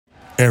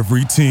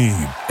Every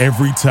team,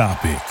 every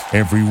topic,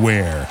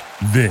 everywhere.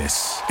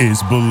 This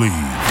is Believe.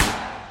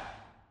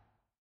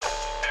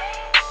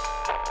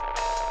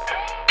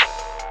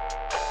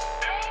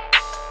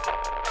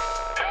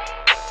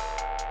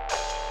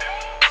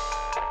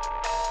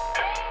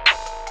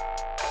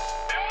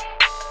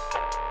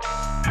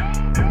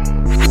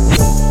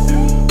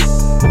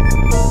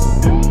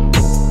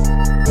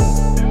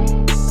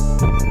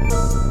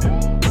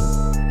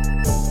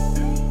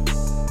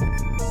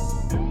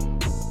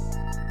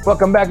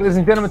 Welcome back, ladies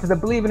and gentlemen, to the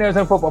Believe in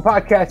Arizona Football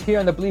Podcast here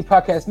on the Believe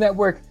Podcast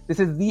Network. This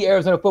is the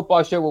Arizona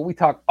Football Show where we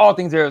talk all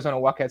things Arizona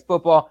Wildcats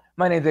football.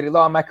 My name is Eddie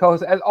Law, and my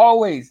co-host, as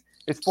always,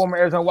 is former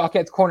Arizona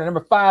Wildcats corner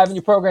number 5 in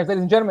your programs.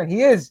 Ladies and gentlemen,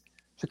 he is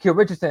Shaquille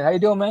Richardson. How you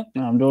doing, man?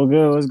 I'm doing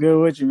good. What's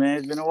good with you, man?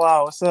 It's been a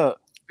while. What's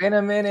up? Been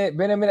a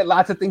minute.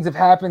 Lots of things have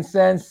happened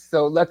since,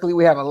 so luckily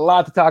we have a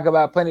lot to talk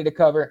about, plenty to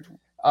cover.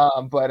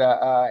 But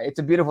it's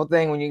a beautiful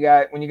thing when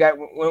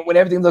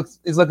everything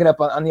is looking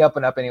up on the up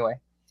and up anyway.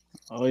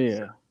 Oh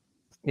yeah.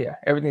 Yeah,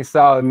 everything's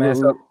solid, man.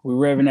 So we're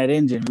revving that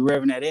engine. We're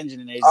revving that engine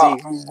in AZ.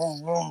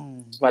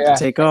 About to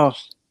take off.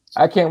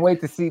 I can't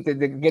wait to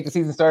get the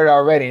season started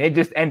already. And it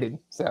just ended.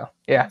 So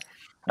yeah.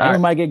 I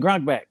might get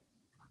Gronk back.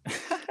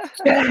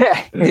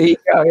 There you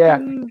go. Yeah.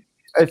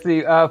 Let's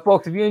see,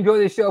 folks. If you enjoy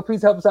this show,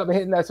 please help us out by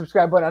hitting that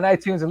subscribe button on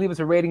iTunes and leave us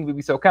a rating. We'd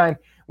be so kind.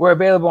 We're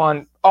available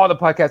on all the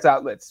podcast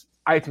outlets: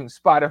 iTunes,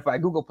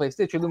 Spotify, Google Play,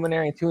 Stitcher,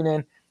 Luminary, and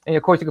TuneIn. And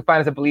of course, you can find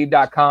us at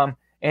Believe.com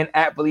and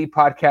at Believe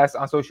Podcast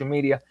on social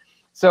media.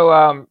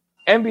 So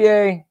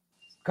NBA,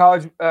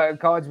 college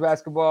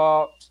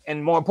basketball,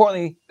 and more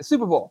importantly, the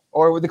Super Bowl,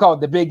 or what they call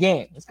it, the big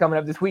game, is coming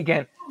up this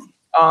weekend.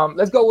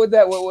 Let's go with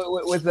that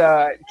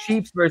with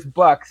Chiefs versus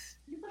Bucks.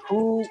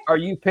 Who are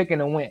you picking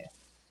to win?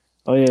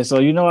 Oh yeah, so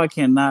I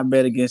cannot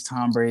bet against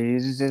Tom Brady.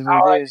 It is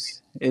what it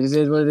is. It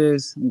is what it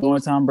is. I'm going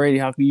Tom Brady.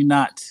 How can you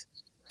not?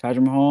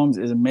 Patrick Mahomes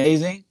is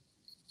amazing.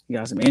 He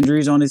got some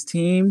injuries on his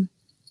team,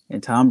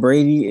 and Tom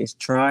Brady is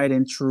tried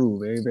and true,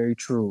 very very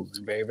true,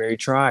 and very very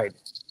tried.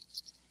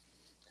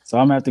 So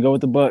I'm gonna have to go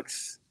with the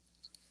Bucks.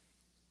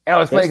 And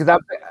it's funny because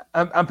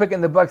I'm picking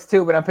the Bucks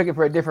too, but I'm picking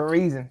for a different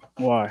reason.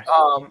 Why?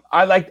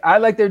 I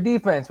like their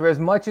defense. For as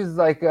much as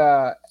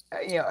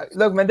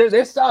look, man,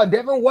 they're solid.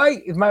 Devin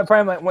White is my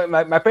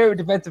favorite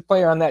defensive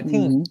player on that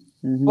team.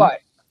 Mm-hmm. But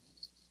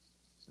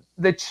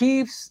the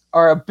Chiefs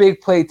are a big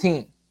play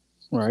team.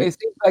 Right. It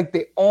seems like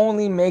they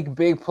only make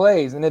big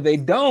plays, and if they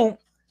don't,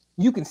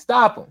 you can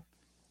stop them.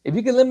 If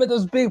you can limit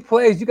those big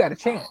plays, you got a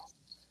chance.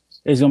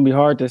 It's going to be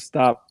hard to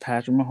stop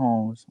Patrick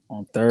Mahomes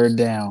on third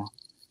down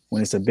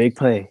when it's a big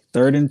play.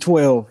 3rd and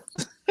 12,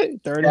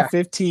 3rd and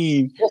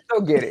 15. You'll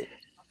still get it.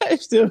 I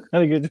still got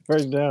to get the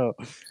first down.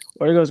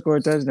 Or they're going to score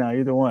a touchdown,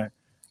 either one.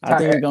 I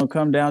think it's going to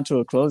come down to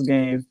a close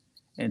game,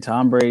 and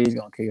Tom Brady's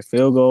going to kick a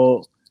field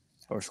goal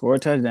or score a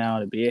touchdown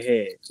to be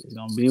ahead. It's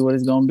going to be what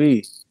it's going to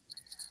be.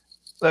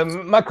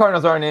 My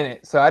Cardinals aren't in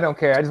it, so I don't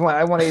care.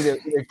 I want either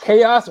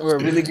chaos or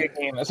a really good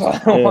game. That's all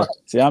I want.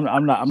 See,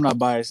 I'm not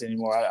biased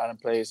anymore. I done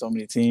played so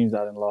many teams.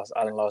 I done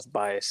lost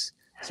bias.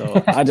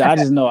 So I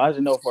just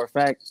know for a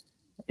fact,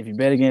 if you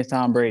bet against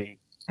Tom Brady,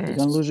 you're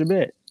gonna lose your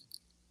bet.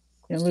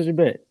 You're gonna lose your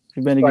bet if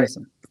you bet against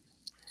him.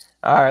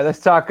 All right, let's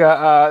talk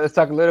a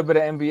little bit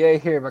of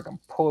NBA here. If I can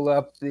pull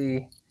up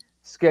the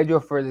schedule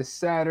for this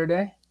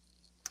Saturday.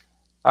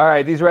 All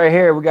right, these right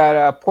here. We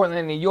got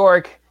Portland, New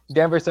York,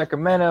 Denver,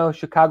 Sacramento,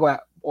 Chicago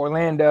at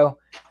Orlando,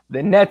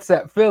 the Nets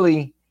at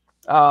Philly.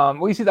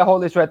 You see the whole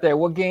list right there.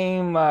 What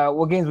games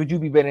would you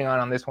be betting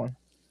on this one?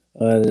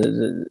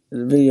 The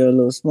video a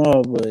little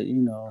small, but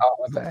Oh,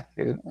 my bad,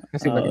 dude.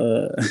 Let's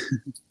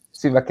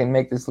see if I can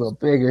make this a little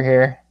bigger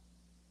here.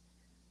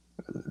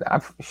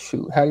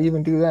 Shoot, how do you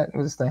even do that?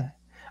 What's this thing?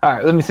 All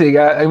right, let me see.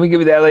 Let me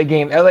give you the LA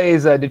game. LA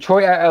is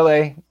Detroit at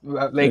LA.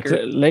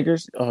 Lakers.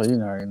 Lakers? Oh, you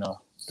already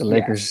know. The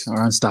Lakers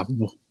are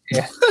unstoppable.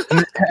 Yeah.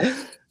 The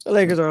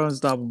Lakers are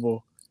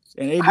unstoppable.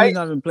 And AD's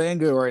not even playing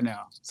good right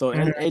now. So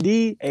AD,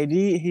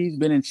 he's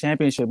been in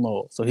championship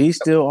mode. So he's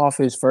still off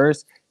his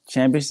first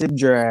championship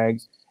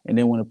drag. And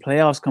then when the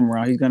playoffs come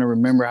around, he's going to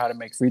remember how to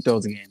make free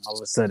throws again all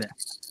of a sudden.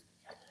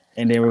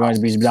 And then we're going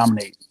to be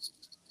dominate.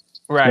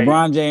 Right.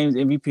 LeBron James,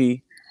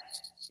 MVP,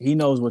 he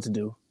knows what to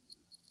do.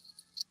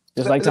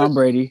 Just like Tom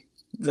Brady.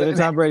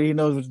 Tom Brady, he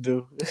knows what to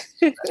do.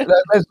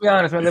 Let's be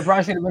honest, man.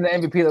 LeBron should have been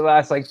the MVP the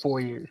last 4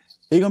 years.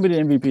 He's gonna be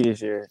the MVP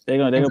this year. They're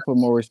gonna put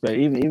more respect.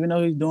 Even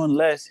though he's doing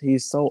less,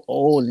 he's so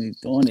old and he's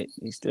doing it.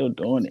 He's still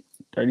doing it.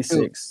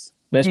 36,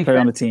 best player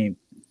on the team,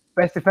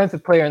 best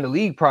defensive player in the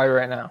league probably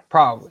right now,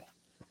 probably.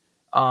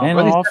 And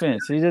on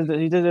offense, he does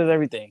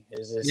everything.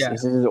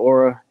 His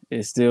aura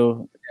is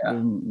still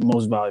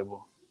most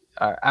valuable.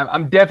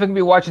 I'm definitely gonna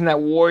be watching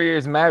that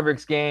Warriors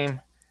Mavericks game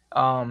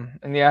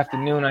in the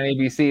afternoon on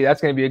ABC.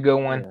 That's gonna be a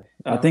good one.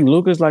 Yeah. I think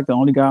Luka's like the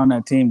only guy on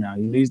that team now.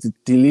 He leads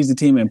the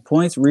team in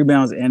points,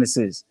 rebounds, and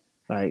assists.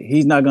 Like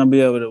he's not gonna be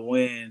able to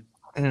win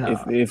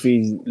if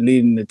he's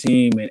leading the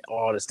team in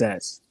all the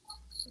stats.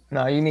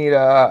 No, you need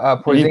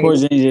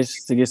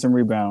Porzingis to get some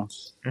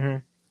rebounds. Mm-hmm.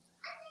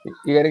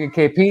 You got to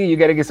get KP. You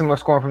got to get some more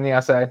scoring from the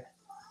outside.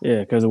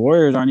 Yeah, because the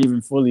Warriors aren't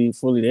even fully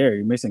there.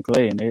 You're missing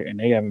Clay, and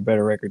they have a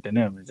better record than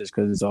them. It's just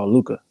because it's all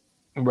Luka.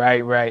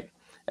 Right.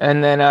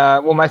 And then,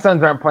 well, my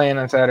sons aren't playing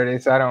on Saturday,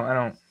 so I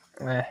don't.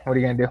 What are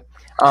you gonna do?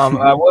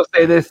 I will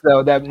say this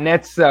though: that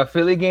Nets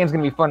Philly game is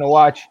gonna be fun to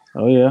watch.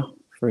 Oh yeah,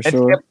 for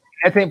sure.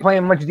 Nets ain't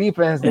playing much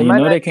defense. And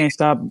they can't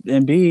stop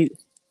Embiid.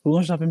 Who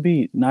gonna stop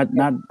Embiid? Not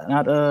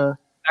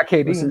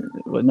KD.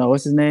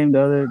 What's his name? The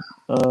other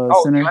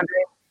center,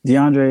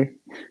 DeAndre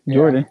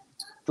Jordan.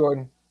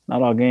 Jordan.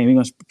 Not all game. He's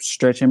gonna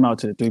stretch him out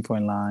to the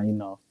 3-point line. You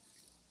know.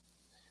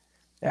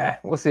 Yeah,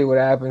 we'll see what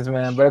happens,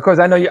 man. But of course,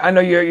 I know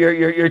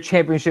your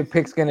championship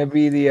pick's gonna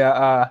be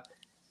the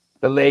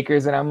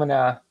Lakers, and I'm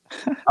gonna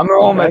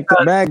roll my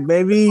back,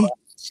 baby.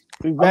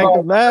 We back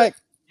to back.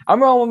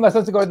 I'm rolling with my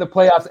sons to go to the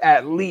playoffs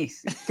at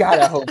least. God,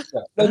 I hope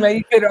so. Look, man,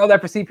 you did all that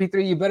for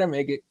CP3. You better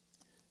make it.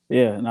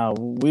 Yeah, no,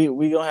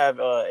 we gonna have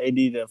AD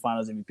the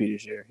Finals MVP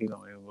this year. He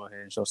gonna go ahead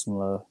and show some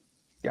love.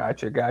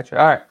 Gotcha.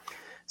 All right.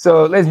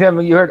 So, ladies and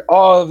gentlemen, you heard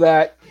all of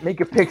that. Make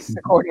your picks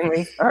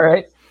accordingly. All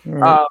right.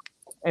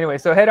 Anyway,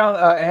 so head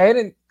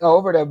and go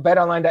over to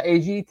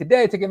betonline.ag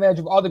today. Take advantage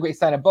of all the great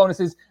sign-up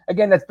bonuses.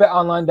 Again, that's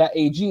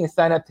betonline.ag and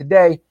sign up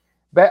today.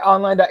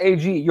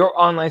 Betonline.ag, your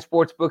online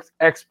sportsbooks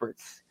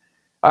experts.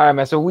 All right,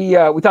 man. So we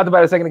talked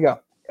about it a second ago.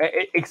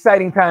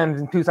 Exciting times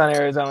in Tucson,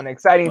 Arizona.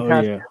 Exciting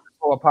times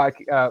for a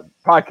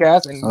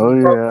podcast. And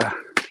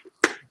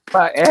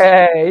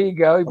there you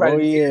go.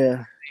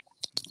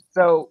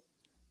 So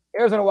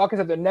Arizona Wildcats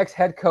have their next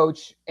head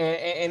coach,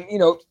 and you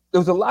know there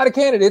was a lot of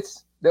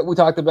candidates that we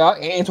talked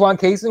about. Antoine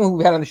Cason, who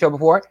we had on the show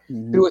before,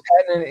 threw his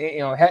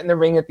hat in the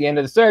ring at the end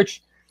of the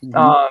search. We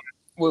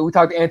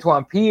talked to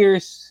Antoine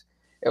Pierce,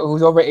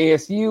 who's over at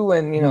ASU,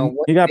 and you know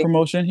he got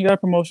promotion. You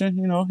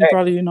know, he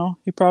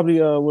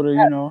probably would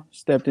have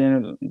stepped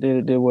in and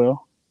did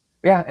well.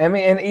 Yeah, I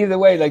mean, and either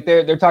way, like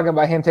they're talking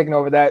about him taking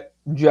over that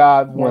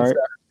job once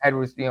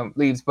Edwards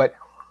leaves. But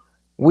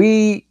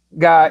we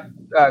got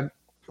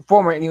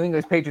former New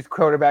England Patriots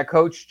quarterback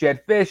coach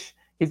Jedd Fisch.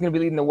 He's going to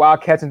be leading the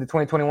Wildcats into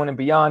 2021 and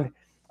beyond.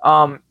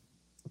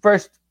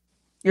 First,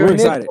 we're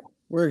excited.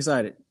 We're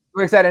excited.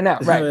 We're excited now,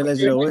 right?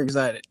 We're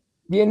excited.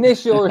 The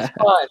initial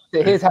response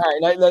to his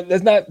hiring.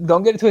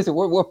 Don't get it twisted.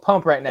 We're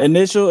pumped right now.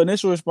 Initial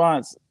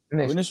response.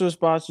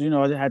 You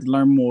know, I had to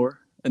learn more.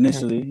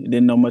 Initially,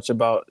 didn't know much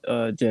about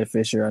Jedd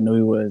Fischer. I knew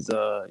he was,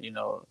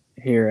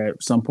 here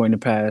at some point in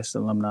the past,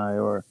 alumni,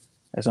 or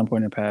at some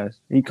point in the past.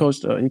 He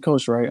coached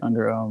right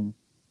under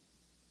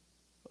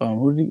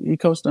who did he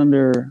coached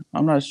under?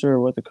 I'm not sure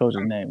what the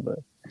coach's name, but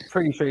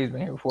pretty sure he's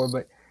been here before.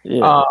 But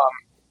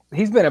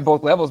he's been at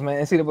both levels,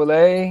 man.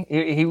 NCAA,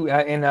 he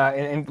in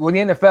the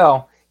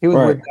NFL. He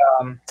was with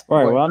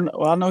Well,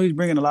 I know he's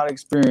bringing a lot of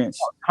experience.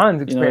 Tons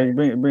of experience.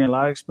 He's bringing a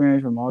lot of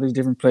experience from all these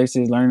different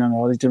places, learning on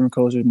all these different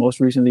coaches. Most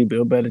recently,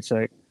 Bill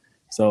Belichick.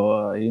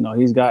 So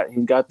he's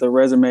got the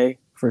resume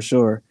for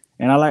sure.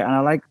 And I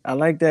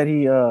like that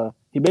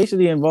he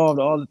basically involved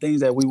all the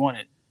things that we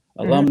wanted.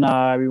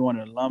 Alumni, we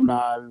wanted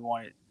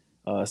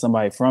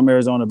somebody from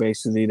Arizona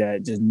basically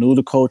that just knew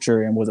the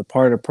culture and was a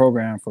part of the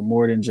program for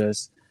more than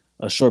just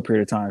a short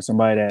period of time.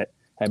 Somebody that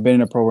had been in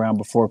the program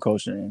before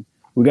coaching. And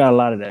we got a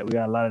lot of that. We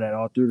got a lot of that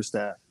all through the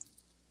staff.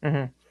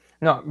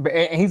 No,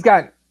 and he's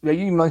got.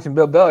 You mentioned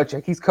Bill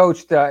Belichick. He's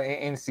coached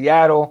in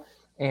Seattle,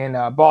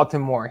 and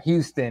Baltimore,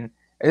 Houston.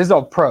 This is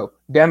all pro.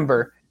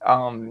 Denver,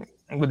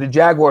 with the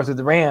Jaguars, with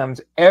the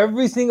Rams.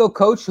 Every single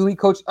coach who he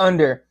coached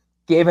under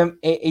gave him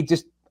a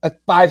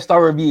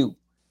 5-star review,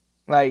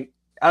 like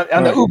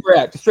on the Uber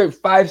app, just straight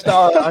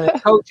 5-star on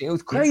his coaching. It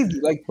was crazy.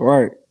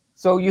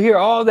 So you hear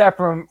all that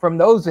from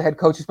those head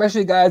coaches,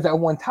 especially guys that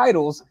won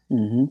titles.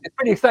 It's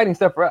pretty exciting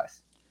stuff for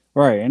us.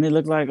 Right, and it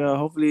looked like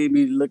hopefully he'd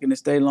be looking to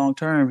stay long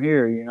term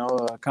here.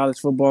 College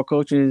football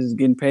coaches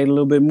getting paid a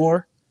little bit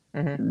more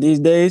these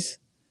days,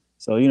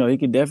 so he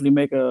could definitely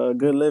make a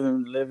good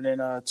living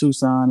in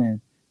Tucson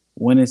and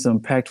winning some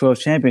Pac-12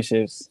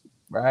 championships.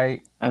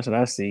 Right, that's what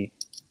I see.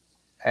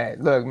 Hey,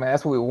 look, man,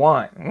 that's what we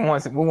want.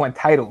 We want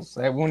titles.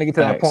 We want to get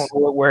to that point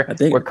where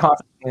we're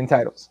confident in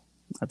titles.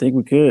 I think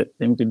we could. I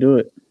think we could do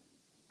it.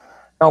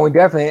 Oh, we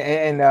definitely.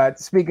 And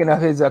speaking of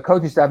his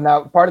coaching staff,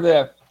 now part of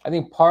the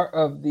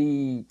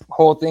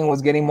whole thing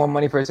was getting more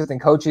money for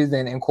assistant coaches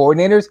and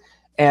coordinators.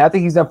 And I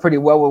think he's done pretty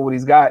well with what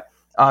he's got.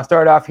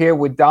 Started off here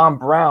with Don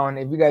Brown.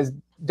 If you guys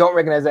don't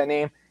recognize that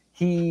name,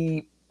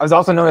 he was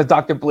also known as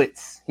Dr.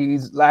 Blitz.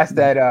 He's last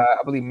at, I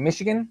believe,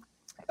 Michigan.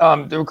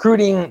 The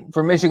recruiting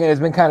for Michigan has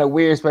been kind of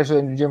weird, especially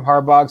in Jim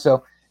Harbaugh.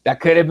 So that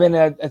could have been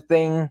a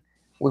thing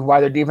with why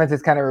their defense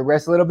has kind of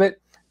regressed a little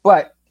bit.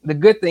 But the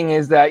good thing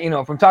is that,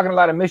 from talking to a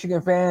lot of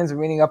Michigan fans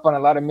and reading up on a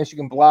lot of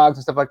Michigan blogs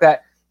and stuff like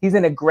that, he's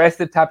an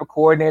aggressive type of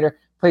coordinator,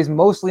 plays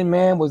mostly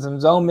man with some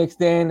zone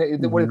mixed in.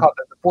 What do you call it,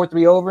 the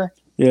 4-3 over?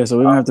 Yeah, so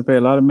we don't have to pay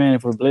a lot of money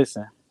for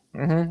blitzing.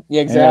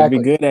 Yeah, exactly.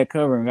 Be good at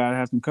covering. Got to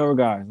have some cover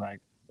guys.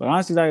 But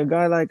honestly, like a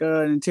guy like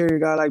an interior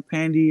guy like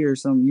Pandy or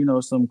some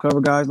cover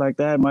guys like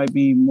that might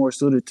be more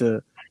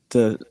suited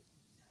to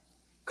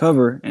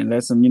cover and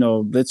let some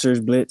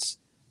blitzers blitz.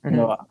 I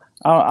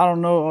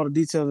don't know all the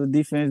details of the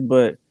defense,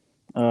 but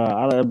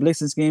Our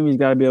blitzing scheme, he's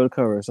got to be able to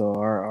cover. So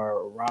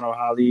our Ronald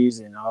Hollies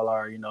and all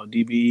our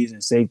DBs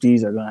and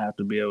safeties are gonna have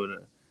to be able to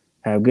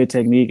have good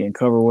technique and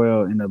cover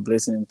well in a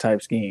blitzing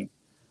type scheme.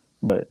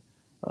 But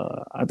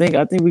I think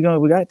we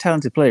got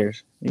talented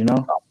players.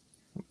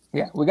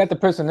 Yeah, we got the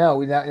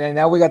personnel. And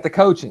now we got the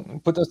coaching.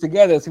 Put those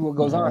together, see what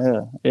goes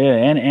on. Yeah,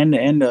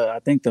 and I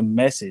think the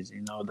message,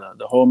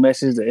 the whole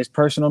message, its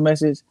personal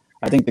message.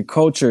 I think the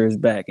culture is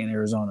back in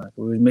Arizona.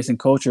 We was missing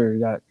culture. You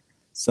got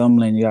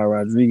Sumlin, you got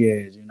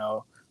Rodriguez. We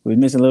was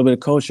missing a little bit of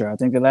culture. I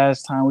think the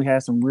last time we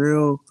had some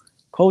real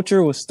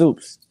culture was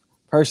Stoops,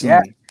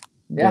 personally.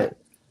 Yeah.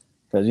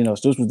 Because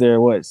Stoops was there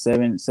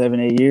 7,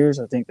 8 years.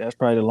 I think that's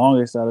probably the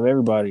longest out of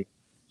everybody.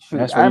 Shoot,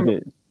 that's what he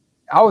did.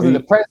 I was in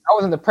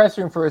the press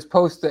room for his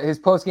post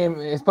game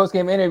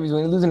interviews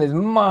when he was losing his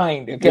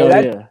mind.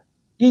 Okay,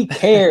 he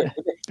cared.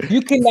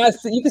 You can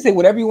say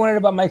whatever you wanted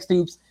about Mike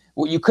Stoops.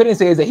 What you couldn't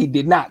say is that he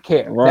did not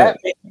care. Right. That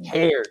man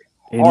cared.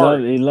 He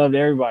loved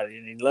everybody,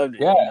 and he loved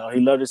it. Yeah. He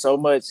loved it so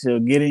much he'll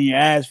get in your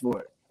ass for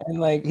it.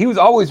 And he was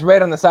always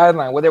red on the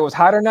sideline, whether it was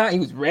hot or not. He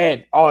was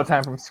red all the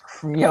time from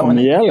yelling.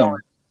 Yeah,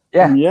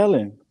 from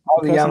yelling.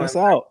 All the yelling us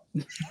out.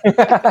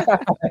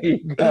 There you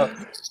go.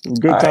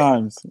 Good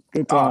times.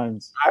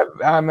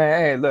 I mean,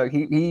 hey, look,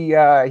 he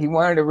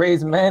wanted to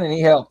raise men and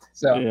he helped,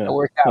 so it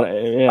worked out.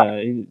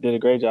 He did a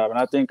great job, and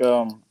I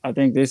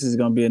think this is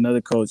going to be another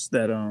coach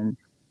that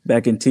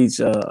can teach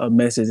a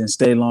message and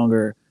stay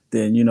longer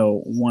than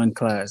one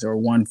class or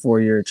 1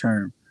 4-year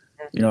term.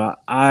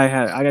 I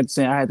had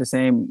the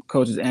same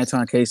coaches,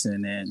 Anton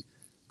Kaysen and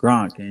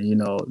Gronk and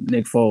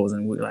Nick Foles,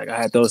 and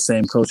I had those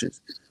same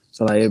coaches.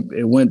 So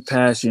it went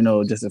past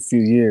just a few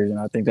years, and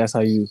I think that's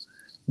how you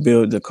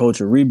build the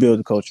culture, rebuild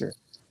the culture.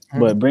 Mm-hmm.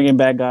 But bringing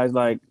back guys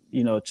like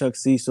Chuck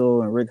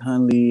Cecil and Rick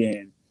Hundley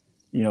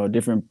and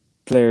different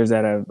players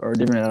that have or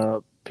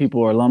different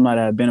people or alumni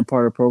that have been a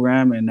part of the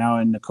program and now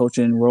in the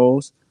coaching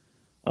roles,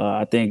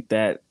 I think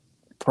that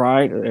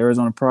pride,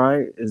 Arizona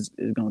pride, is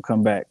going to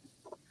come back.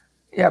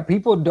 Yeah,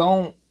 people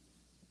don't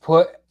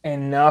put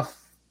enough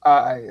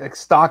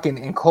stock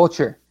in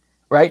culture,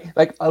 right?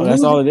 That's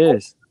all it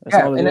is.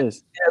 That's all it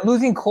is.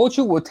 Losing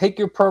culture will take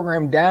your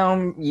program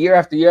down year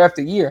after year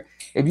after year.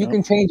 If you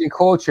can change your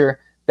culture,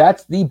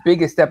 that's the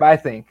biggest step, I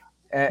think,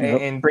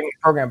 in bringing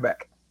the program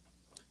back.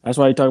 That's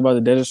why you talk about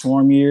the Desert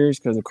Swarm years,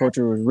 because the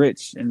culture was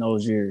rich in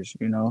those years.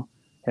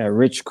 Had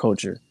rich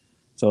culture.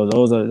 So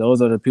those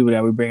are the people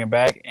that we're bringing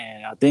back,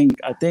 and I think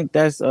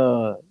that's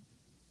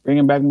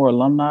bringing back more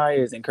alumni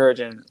is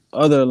encouraging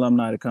other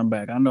alumni to come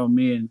back. I know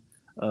me and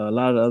a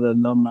lot of the other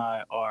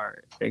alumni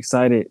are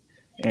excited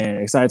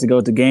to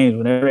go to games.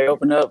 Whenever they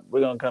open up,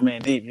 we're gonna come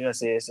in deep.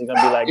 It's gonna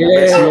be like the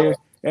best year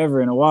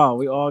ever in a while.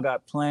 We all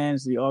got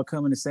plans. We all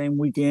come in the same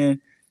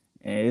weekend,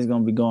 and it's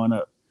gonna be going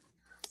up.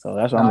 So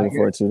that's what I'm looking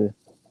forward to.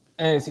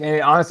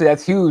 And honestly,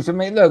 that's huge. I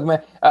mean, look,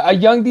 man, a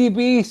young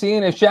DB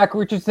seeing a Shaq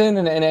Richardson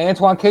and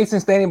Antoine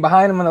Kaysen standing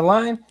behind him on the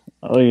line.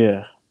 Oh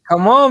yeah.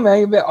 Come on, man.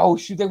 You bet. Oh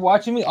shoot, they're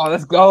watching me. Oh,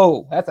 let's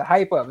go. That's a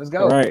hype up. Let's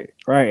go. Right.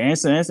 And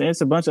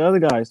it's a bunch of other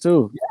guys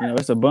too. Yeah.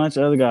 It's a bunch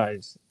of other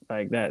guys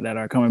like that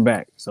are coming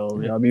back.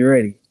 So y'all be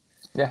ready.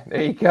 Yeah,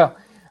 there you go.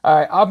 All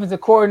right, offensive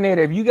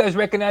coordinator. If you guys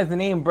recognize the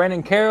name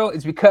Brennan Carroll,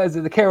 it's because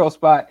of the Carroll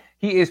spot.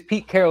 He is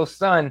Pete Carroll's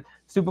son,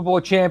 Super Bowl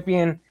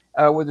champion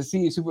with the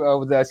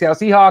Seattle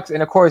Seahawks,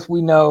 and of course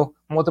we know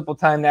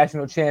multiple-time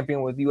national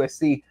champion with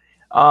USC.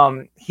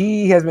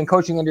 He has been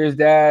coaching under his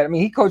dad. I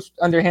mean, he coached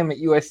under him at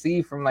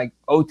USC from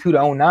 2002 to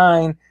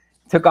 2009.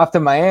 Took off to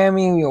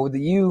Miami, with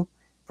the U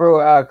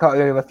for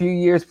a few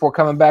years before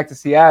coming back to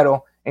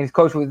Seattle. And he's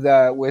coached with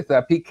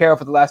Pete Carroll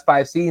for the last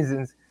 5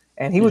 seasons.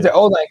 And he was their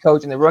O-line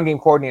coach and the run game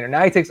coordinator.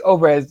 Now he takes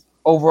over as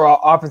overall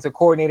offensive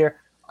coordinator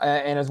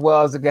and as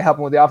well as to help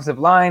him with the offensive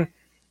line.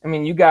 I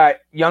mean, you got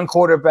young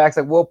quarterbacks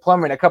like Will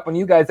Plummer and a couple of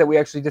new guys that we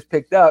actually just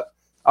picked up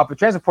off the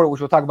transfer portal,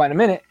 which we'll talk about in a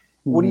minute.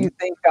 Mm-hmm. What do you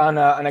think on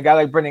a guy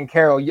like Brendan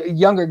Carroll,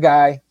 younger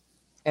guy?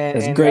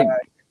 That's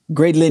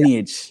great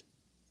lineage.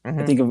 Yeah.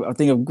 Mm-hmm. I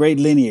think of great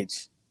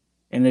lineage.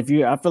 And I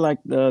feel like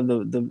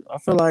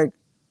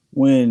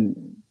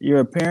when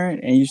you're a parent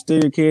and you steer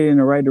your kid in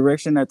the right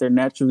direction that they're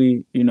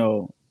naturally,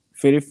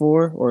 fitted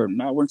for, or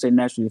not, I wouldn't say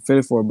naturally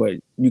fitted for, but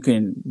you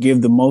can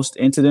give the most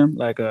into them,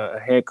 like a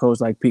head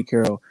coach like Pete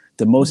Carroll.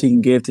 The most he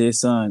can give to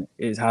his son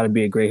is how to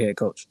be a great head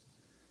coach.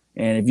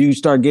 And if you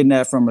start getting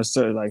that from a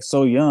certain,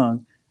 so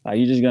young,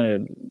 you're just gonna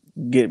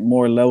get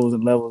more levels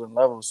and levels and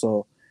levels.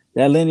 So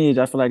that lineage,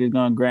 I feel like, is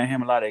gonna grant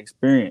him a lot of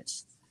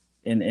experience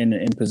in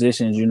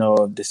positions,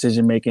 of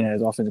decision making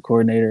as offensive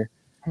coordinator.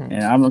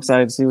 And I'm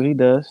excited to see what he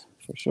does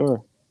for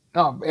sure.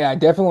 Oh yeah, I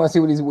definitely want to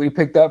see what he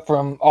picked up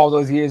from all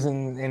those years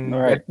in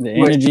right. The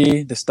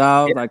energy, the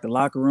style, like the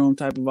locker room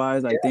type of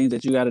vibes, things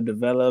that you got to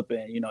develop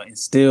and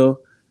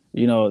instill,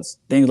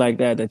 things like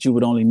that you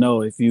would only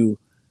know if you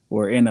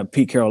were in a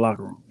Pete Carroll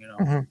locker room.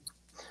 Mm-hmm.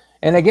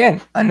 And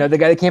again, another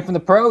guy that came from the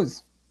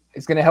pros.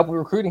 It's going to help with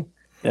recruiting.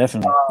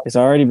 Definitely, it's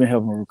already been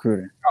helping with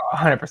recruiting.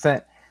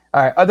 100%.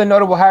 All right, other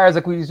notable hires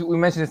like we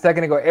mentioned a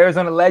second ago,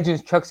 Arizona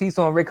legends Chuck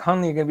Cecil and Rick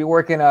Hundley are going to be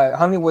working.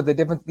 Hundley with the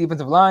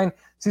defensive line.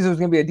 Cecil is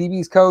going to be a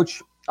DB's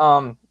coach.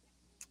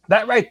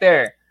 that right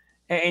there,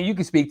 and you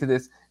can speak to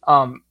this.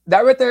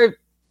 That right there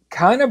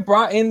kind of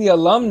brought in the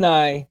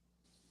alumni,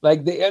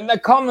 like and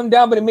not calm them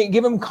down, but it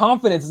give them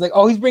confidence. It's like,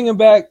 oh, he's bringing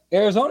back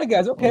Arizona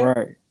guys. Okay,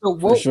 right? So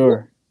for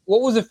sure.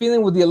 What was the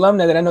feeling with the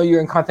alumni that I know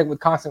you're in contact with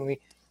constantly?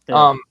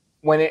 Yeah.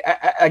 When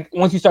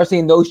once you start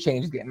seeing those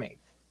changes get made.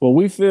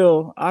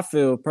 Well, I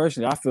feel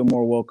personally, I feel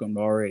more welcomed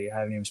already. I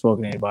haven't even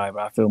spoken to anybody,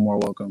 but I feel more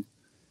welcome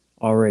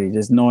already.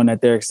 Just knowing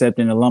that they're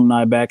accepting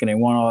alumni back and they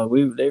want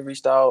they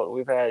reached out.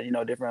 We've had,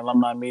 different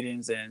alumni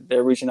meetings, and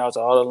they're reaching out to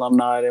all the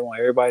alumni. They want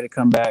everybody to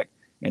come back,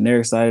 and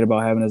they're excited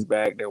about having us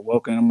back. They're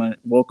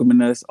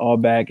welcoming us all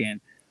back. And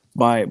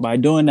by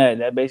doing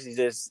that basically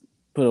just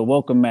put a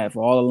welcome mat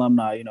for all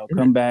alumni,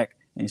 come back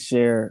and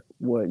share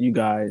what you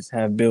guys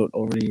have built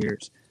over the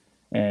years.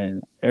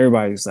 And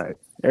everybody's excited.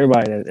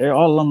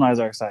 All alumni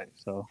are excited.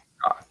 So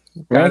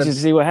we're anxious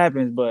to see what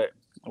happens, but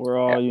we're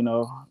all,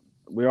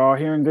 we're all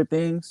hearing good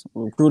things.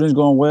 Recruiting's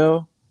going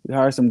well. We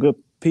hired some good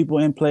people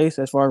in place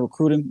as far as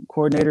recruiting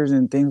coordinators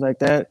and things like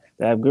that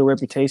have good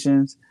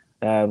reputations,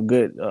 that have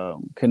good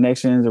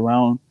connections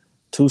around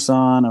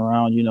Tucson,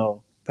 around,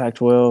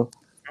 Pac-12.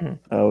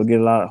 We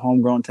get a lot of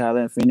homegrown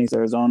talent, Phoenix,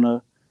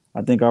 Arizona.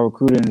 I think our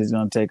recruiting is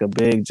going to take a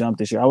big jump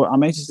this year.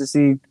 I'm anxious to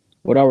see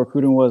what our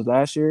recruiting was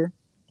last year.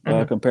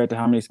 Compared to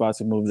how many spots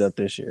have moved up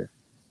this year.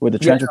 With the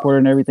transfer portal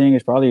and everything,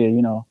 it's probably a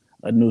new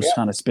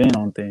kind of spin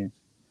on things.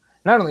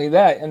 Not only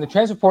that, and the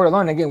transfer portal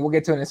alone, again, we'll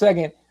get to in a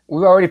second,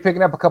 we're already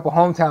picking up a couple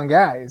hometown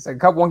guys.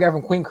 One guy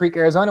from Queen Creek,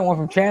 Arizona, one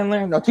from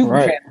Chandler. No, two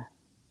from Chandler.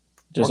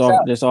 Just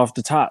off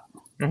the top.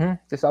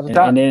 Just off the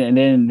top. And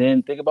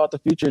then think about the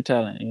future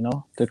talent,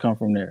 to come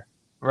from there.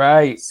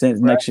 Right.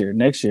 Next year.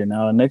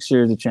 Now, next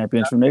year, the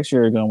champions from next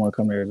year are going to want to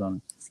come to Arizona.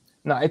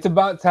 No, it's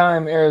about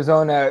time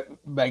Arizona,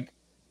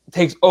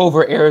 takes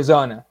over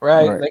Arizona,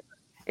 right? Like,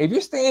 if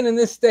you're staying in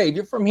this state,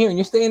 you're from here, and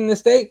you're staying in this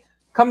state,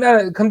 come down,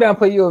 and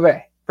play U of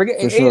A.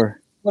 Forget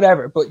sure,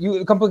 whatever. But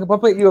you come play U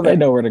of A. They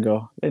know where to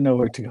go.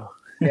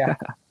 Yeah,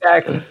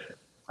 exactly.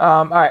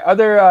 All right.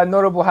 Other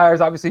notable hires,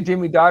 obviously,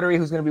 Jimmy Daugherty,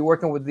 who's going to be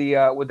working with the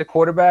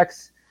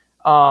quarterbacks.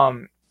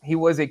 He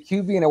was a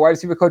QB and a wide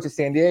receiver coach at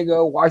San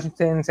Diego,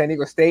 Washington, San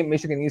Diego State,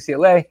 Michigan,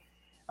 UCLA.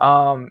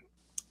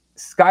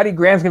 Scotty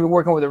Graham's going to be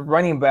working with the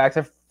running backs.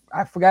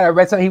 I forgot. I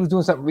read something. He was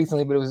doing something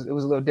recently, but it was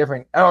a little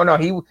different. I don't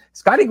know.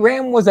 Scotty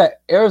Graham was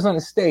at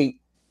Arizona State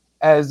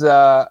as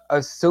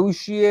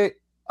associate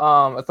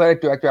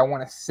athletic director, I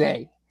want to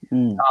say.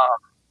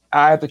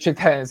 I have to check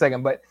that in a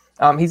second, but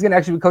he's going to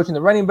actually be coaching the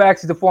running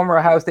backs. He's a former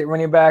Ohio State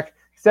running back,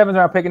 7th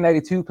round pick in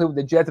 '92, played with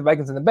the Jets, the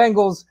Vikings, and the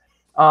Bengals.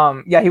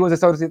 He was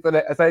associate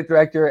athletic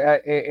director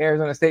at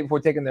Arizona State before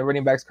taking the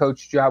running backs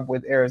coach job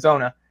with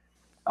Arizona.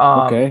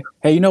 Okay.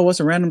 Hey, what's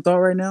a random thought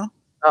right now?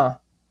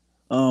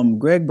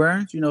 Greg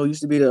Burns,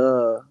 used to be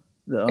the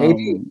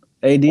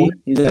AD.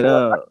 He's at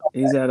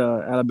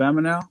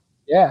Alabama now.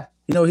 Yeah.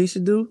 What he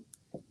should do?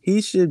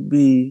 He should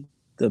be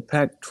the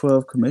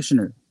Pac-12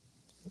 commissioner.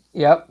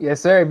 Yep.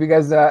 Yes, sir.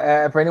 Because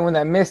for anyone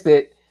that missed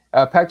it,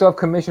 Pac-12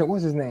 commissioner,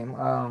 what's his name?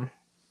 I'm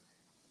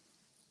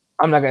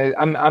not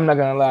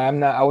gonna lie.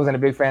 I wasn't a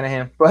big fan of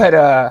him, but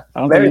I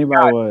don't think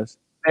anybody was.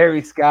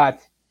 Larry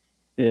Scott.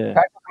 Yeah.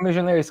 Pac-12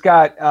 commissioner Larry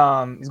Scott.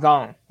 He's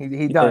gone.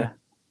 He done. Yeah.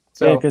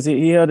 So because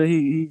he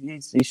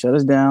shut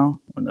us down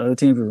when the other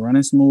teams were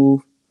running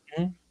smooth,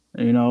 and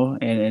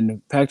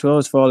the Pac-12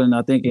 is falling,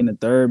 I think, in the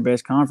third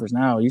best conference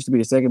now. It used to be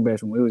the second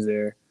best when we was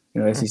there.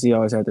 SEC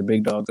always had the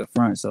big dogs up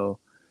front. So,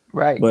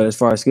 right. But as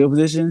far as skill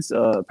positions,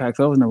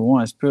 Pac-12 was number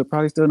one. It's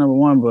probably still number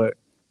one, but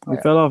we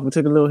fell off. We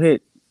took a little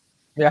hit.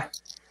 Yeah,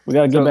 we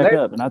got to get back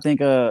up. And I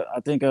think he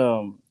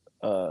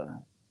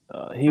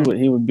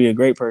would be a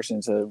great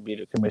person to be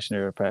the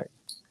commissioner of Pac.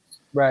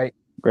 Right.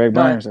 Greg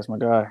Burns, that's my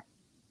guy.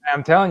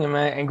 I'm telling you,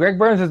 man. And Greg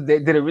Burns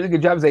did a really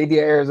good job as AD at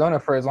Arizona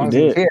for as long as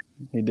he was here.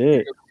 He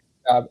did.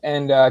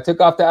 And took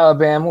off to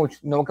Alabama, which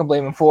no one can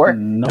blame him for.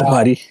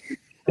 Nobody.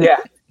 Yeah.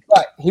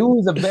 But he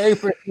was the very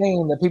first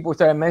name that people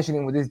started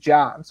mentioning with his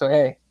job. So,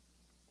 hey,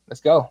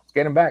 let's go. Let's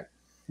get him back.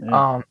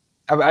 Yeah.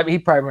 He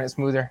probably ran it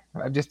smoother.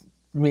 I'm just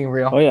being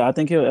real. Oh, yeah. I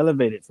think he'll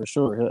elevate it for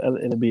sure.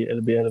 It'll be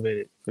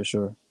elevated for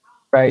sure.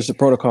 Right. It's the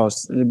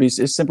protocols.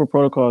 It's simple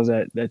protocols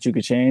that you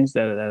could change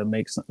that'll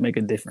make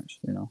a difference,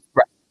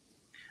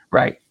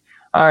 Right.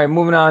 All right,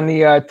 moving on.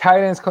 The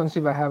tight ends coach, let's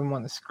see if I have him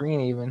on the screen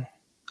even.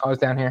 Oh, it's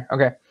down here.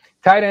 Okay.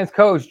 Tight ends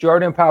coach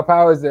Jordan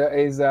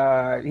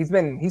Paopao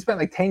he spent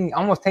like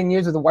almost 10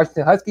 years with the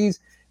Washington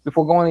Huskies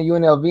before going to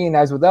UNLV, and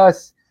as with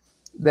us.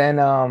 Then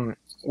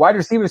wide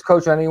receivers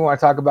coach, I know you want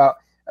to talk about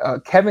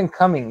Kevin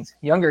Cummings,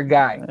 younger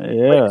guy.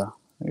 I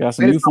got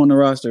some youth on the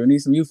roster. I need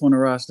some youth on the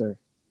roster.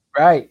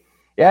 Right.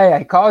 Yeah.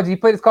 He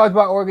played his college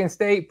ball at Oregon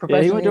State.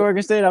 Yeah, he went to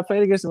Oregon State. I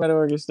played against him at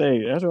Oregon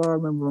State. That's where I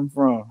remember him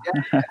from.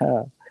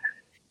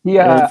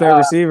 Yeah, favorite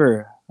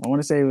receiver. I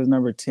want to say it was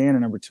number 10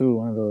 or number 2,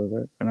 one of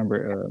those.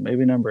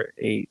 Maybe number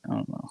 8. I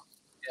don't know.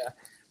 Yeah,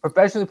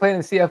 professionally played in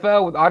the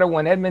CFL with Ottawa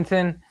and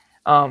Edmonton.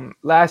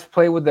 Last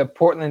played with the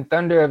Portland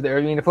Thunder of the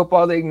Arena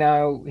Football League.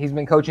 Now he's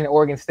been coaching at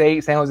Oregon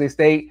State, San Jose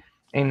State,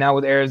 and now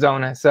with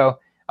Arizona. So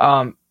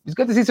it's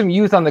good to see some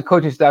youth on the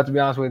coaching staff, to be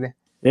honest with you.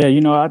 Yeah,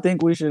 I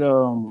think we should.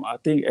 I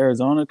think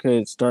Arizona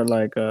could start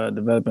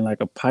developing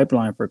like a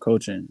pipeline for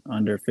coaching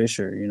under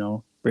Fisher.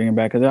 Bringing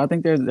back because I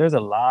think there's a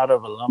lot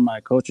of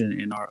alumni coaching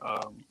in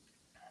our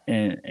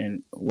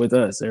and with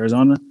us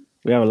Arizona.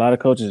 We have a lot of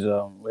coaches.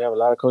 We have a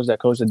lot of coaches that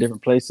coach at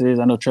different places.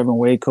 I know Trevor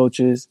Wade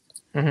coaches.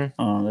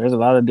 Mm-hmm. There's a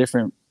lot of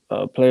different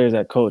players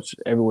that coach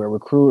everywhere.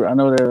 Recruit. I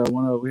know that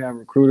we have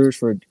recruiters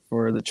for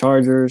the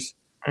Chargers.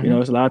 Mm-hmm.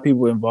 There's a lot of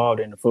people involved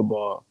in the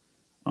football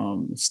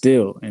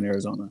still in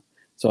Arizona.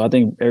 So I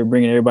think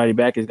bringing everybody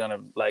back is gonna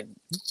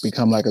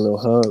become like a little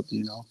hub.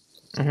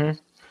 Mm-hmm.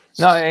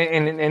 No,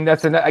 and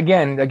that's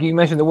again, like you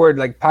mentioned the word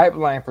like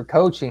pipeline for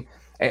coaching.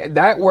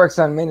 That works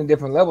on many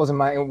different levels.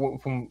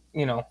 From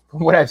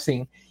what I've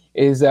seen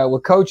is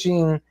with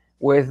coaching,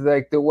 with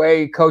like the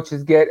way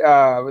coaches get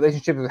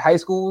relationships with high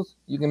schools.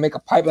 You can make a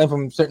pipeline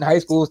from certain high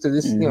schools to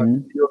this, U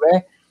of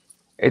A.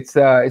 It's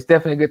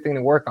definitely a good thing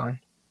to work on.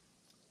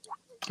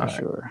 For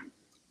sure.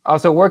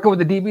 Also, working with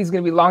the DBs is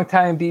going to be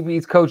longtime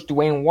DBs coach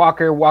Dwayne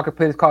Walker. Walker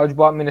plays college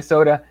ball at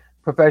Minnesota,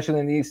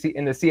 professionally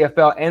in the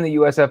CFL and the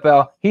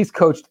USFL. He's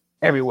coached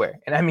everywhere,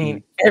 and I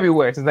mean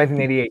everywhere since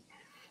 1988.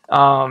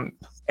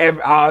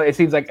 It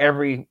seems like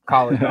every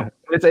college.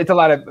 It's a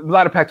lot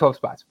of Pac-12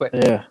 spots, but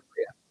yeah.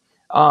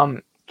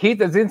 Keith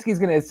Azinski is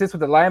going to assist with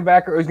the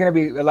linebacker, or he's going to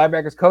be a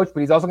linebackers coach, but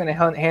he's also going to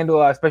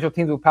handle special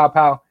teams with Pow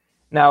Pow.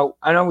 Now,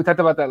 I know we talked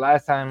about that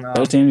last time.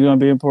 Those teams are going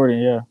to be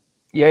important, yeah.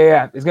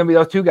 Yeah. It's going to be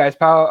those two guys,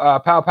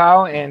 Pow,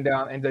 and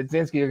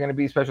Zazinski are going to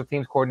be special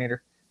teams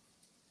coordinator.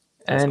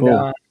 That's and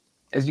cool.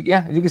 As you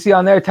can see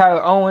on there,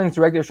 Tyler Owens,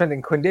 director of strength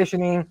and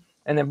conditioning,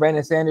 and then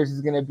Brandon Sanders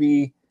is going to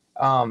be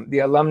the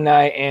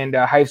alumni and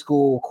high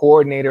school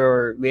coordinator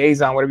or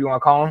liaison, whatever you want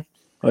to call him.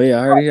 Oh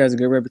yeah, I heard he has a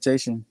good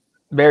reputation.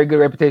 Very good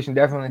reputation,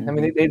 definitely. Mm-hmm. I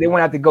mean, they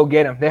went out to go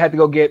get him. They had to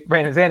go get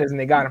Brandon Sanders, and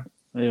they got him.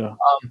 Yeah.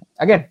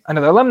 Again,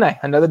 another alumni,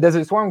 another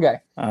Desert Swarm guy.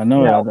 I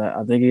know.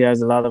 I think he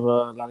has a lot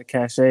of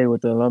cachet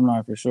with the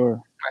alumni for sure.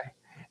 Right.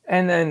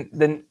 And then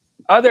the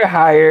other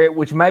hire,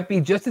 which might be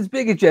just as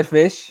big as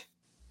Jetfish,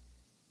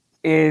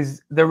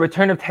 is the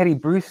return of Teddy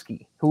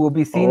Bruschi, who will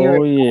be senior.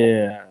 Oh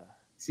yeah.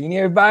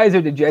 Senior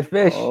advisor to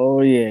Jetfish.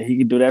 Oh yeah, he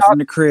can do that from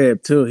the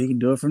crib too. He can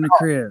do it from the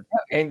crib.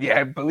 And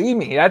yeah, believe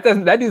me,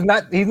 he's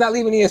not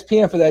leaving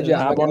ESPN for that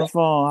job. Hop on the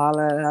phone,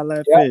 holla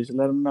at Fish,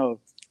 let him know.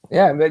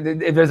 Yeah, but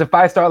if there's a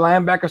 5-star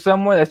linebacker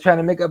somewhere that's trying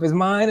to make up his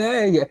mind,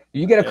 hey,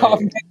 you get a call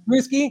from Teddy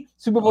Bruschi,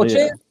 Super Bowl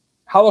champ,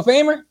 Hall of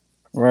Famer,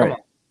 right?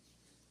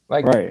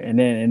 Right, and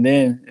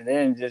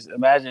then just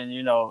imagine,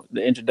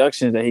 the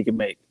introductions that he could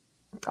make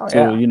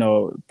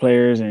to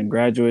players and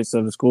graduates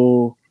of the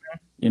school.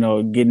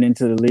 Getting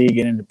into the league,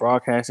 getting into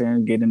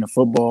broadcasting, getting into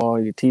football,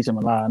 you teach him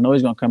a lot. I know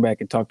he's gonna come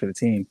back and talk to the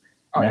team.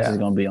 That's just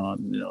gonna be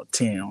on,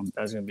 10.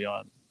 That's gonna be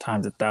on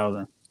times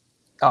 1,000.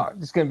 Oh,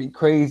 it's gonna be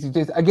crazy.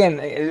 Just again,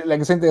 like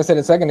the same thing I said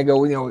a second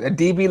ago. A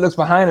DB looks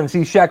behind him,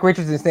 sees Shaq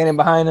Richardson standing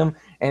behind him,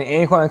 and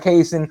Anquan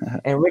Case and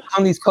Rick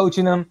Hundley's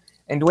coaching him,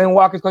 and Dwayne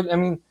Walker's coaching. I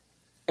mean,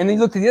 and then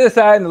you look to the other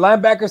side, and the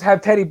linebackers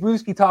have Teddy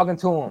Bruschi talking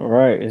to him.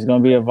 Right, it's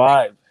gonna be a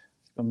vibe.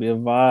 It's gonna be a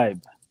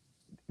vibe.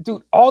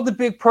 Dude, all the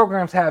big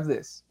programs have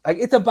this. Like,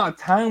 it's about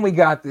time we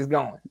got this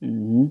going.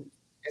 Mm-hmm.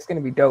 It's going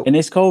to be dope. And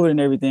it's COVID and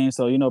everything,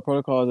 so,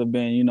 protocols have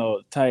been,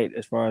 tight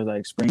as far as,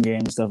 like, spring game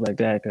and stuff like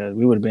that, because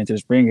we would have been to the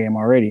spring game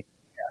already.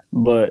 Yeah.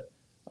 But,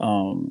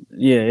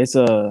 it's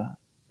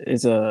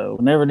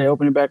whenever they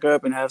open it back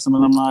up and have some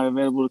alumni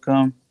available to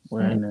come,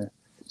 we're in there.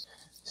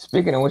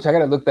 Speaking of which, I got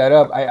to look that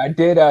up. I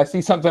did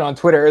see something on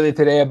Twitter earlier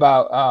today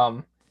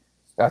about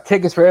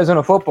tickets for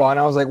Arizona football,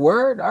 and I was like,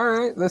 word? All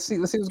right, let's see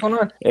what's going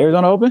on.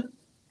 Arizona open?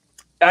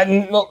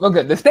 Look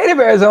at the state of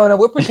Arizona.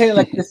 We're pretending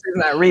like this is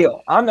not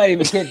real. I'm not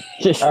even kidding.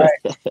 All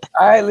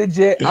right,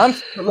 legit.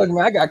 Look,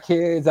 man, I got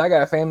kids. I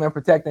got a family I'm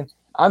protecting.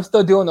 I'm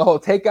still doing the whole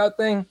takeout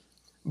thing,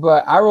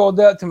 but I rolled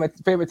up to my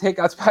favorite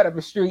takeout spot up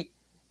the street,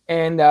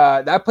 and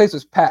that place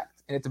was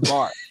packed, and it's a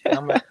bar. And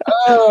I'm like,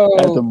 oh,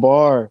 at the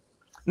bar.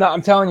 No,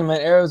 I'm telling you,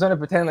 man, Arizona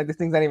pretending like this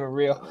thing's not even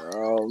real.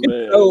 Oh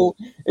man,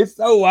 it's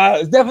so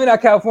wild. It's definitely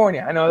not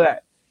California. I know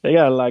that. They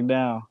got it locked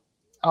down.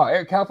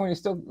 Oh, California's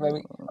still. I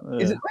mean,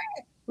 is it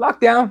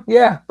locked down?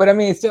 Yeah, but I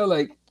mean, it's still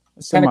like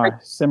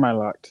semi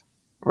locked.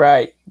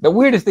 Right. The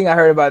weirdest thing I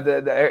heard about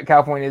the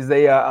California is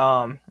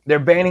they're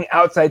banning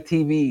outside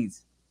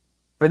TVs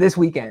for this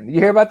weekend. Did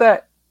you hear about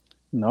that?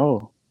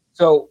 No.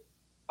 So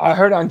I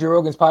heard on Joe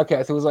Rogan's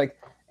podcast, it was like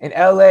in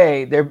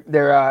LA,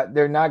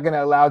 they're not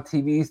gonna allow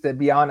TVs to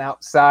be on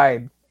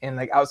outside in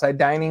like outside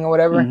dining or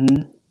whatever,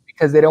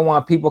 because they don't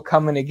want people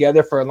coming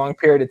together for a long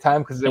period of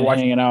time because they're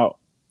hanging out.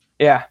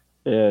 Yeah.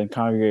 Yeah, and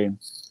congregating.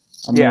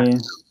 I mean,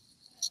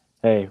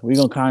 hey, we're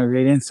gonna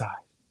congregate inside.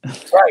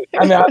 Right.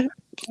 I mean,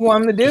 what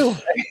I'm gonna do?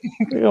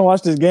 We're gonna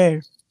watch this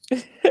game.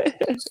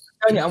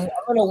 I'm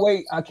gonna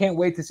wait. I can't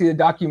wait to see the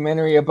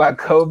documentary about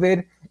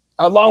COVID,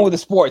 along with the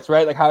sports,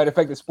 right? Like how it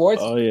affected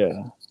sports. Oh yeah.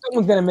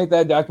 Someone's gonna make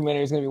that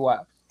documentary. It's gonna be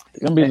wild.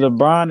 It's gonna be the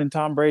LeBron and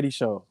Tom Brady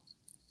show.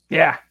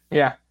 Yeah.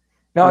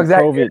 No,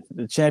 exactly. COVID,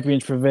 the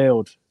champions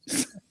prevailed.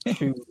 Just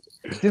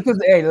because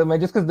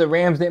the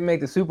Rams didn't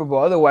make the Super Bowl,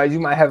 otherwise you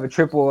might have a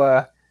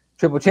triple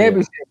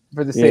championship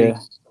for the city.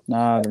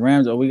 Nah, the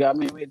Rams. Oh, we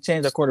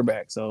changed our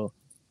quarterback, so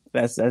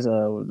that's a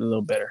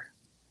little better.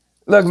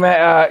 Look,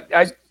 man,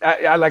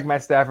 I like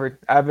Matt Stafford.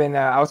 I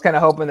was kind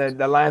of hoping that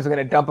the Lions were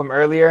going to dump him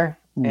earlier,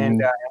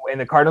 and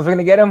the Cardinals were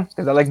going to get him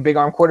because I like big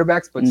arm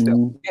quarterbacks. But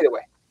still, either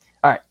way.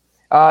 All right,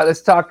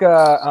 let's talk.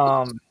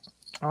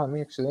 Let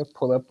me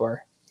pull up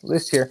our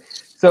list here.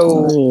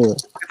 So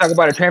let's talk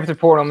about a transfer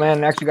portal,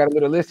 man. I actually got a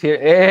little list here.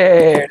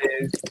 There it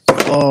is.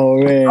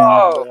 Oh man,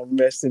 I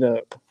messed it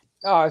up.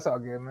 Oh, it's all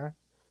good, man.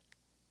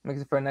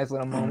 Makes it for a nice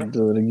little moment.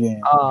 Do it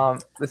again.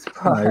 Let's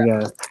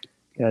gotta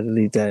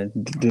delete that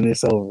and do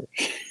this over.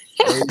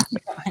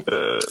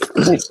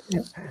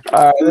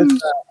 All right,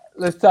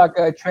 let's talk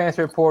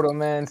transfer portal,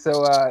 man.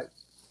 So,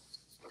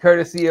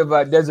 courtesy of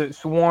Desert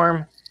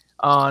Swarm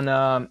on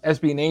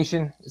SB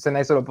Nation. It's a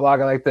nice little blog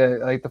I like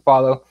to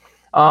follow.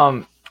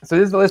 So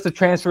this is the list of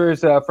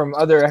transfers from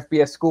other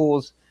FBS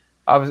schools.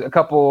 A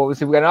couple.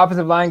 So we got an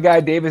offensive line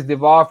guy, Davis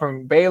Duvall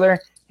from Baylor.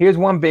 Here's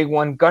one big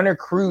one, Gunnar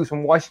Cruz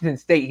from Washington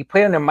State. He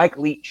played under Mike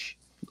Leach.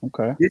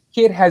 Okay. This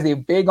kid has a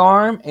big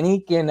arm, and he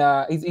can.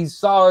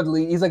 He's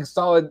like a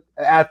solid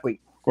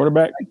athlete.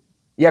 Quarterback.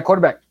 Yeah,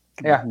 quarterback.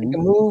 Yeah, he can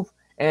move,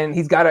 and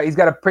he's got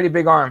a pretty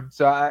big arm.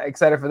 So I'm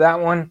excited for that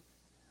one.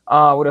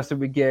 What else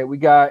did we get? We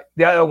got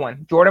the other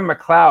one, Jordan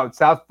McLeod,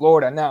 South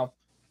Florida. Now,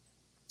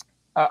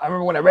 I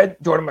remember when I read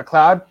Jordan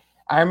McLeod.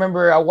 I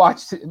remember I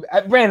watched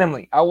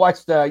randomly. I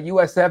watched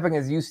USF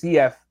against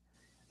UCF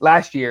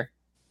last year.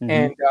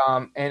 And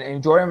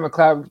Jordan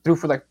McLeod threw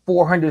for like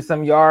 400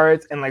 some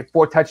yards and like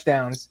 4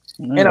 touchdowns.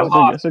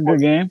 That's a good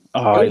game.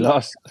 Oh, he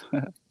lost.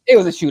 It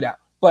was a shootout,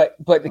 but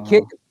the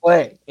kid could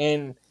play,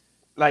 and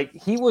like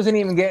he wasn't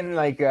even getting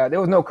like there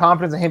was no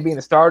confidence in him being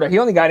a starter. He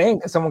only got in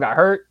because someone got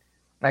hurt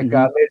late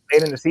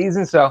in the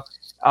season. So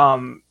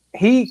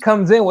he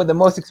comes in with the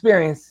most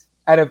experience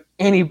out of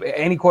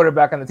any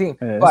quarterback on the team.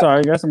 Yeah, sorry,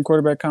 you got some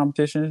quarterback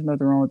competition. There's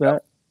nothing wrong with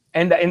that.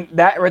 And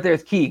that right there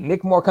is key.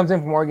 Nick Moore comes in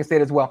from Oregon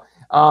State as well.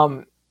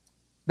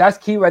 That's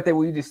key right there,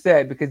 what you just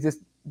said, because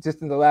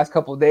just in the last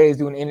couple of days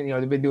they've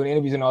been doing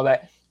interviews and all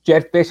that.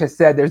 Jed Fish has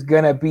said there's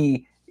gonna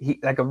be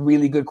like a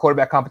really good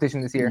quarterback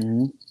competition this year.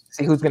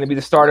 See who's gonna be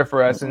the starter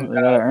for us. And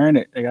they gotta earn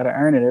it. They gotta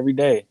earn it every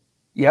day.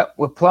 Yep,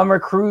 with Plummer,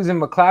 Cruz,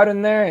 and McLeod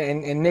in there,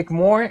 and Nick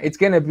Moore, it's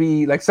gonna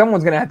be like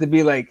someone's gonna have to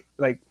be like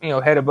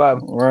head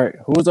above. Right.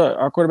 Who was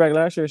our quarterback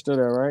last year? Still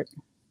there,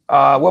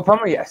 right? Will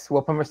Plummer, yes.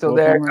 Will Plummer's still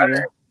there.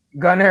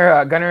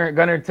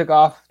 Gunner took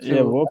off.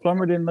 Yeah, Will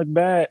Plummer didn't look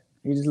bad.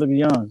 He just looked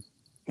young.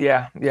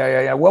 Yeah.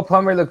 Will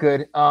Plummer looked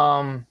good.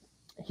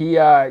 He's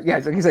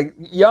like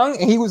young,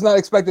 and he was not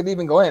expected to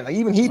even go in. Like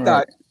even he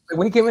thought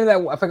when he came in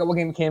I forgot what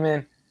game he came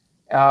in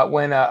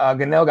when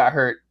Gunnell got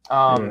hurt.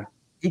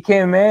 He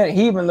came in.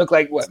 He even looked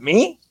like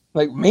me?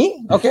 Like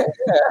me? Okay,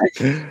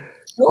 yeah.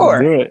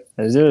 Sure.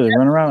 Let's do it.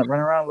 Run around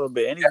a little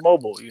bit. And he's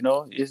mobile.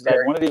 It's like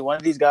one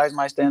of these guys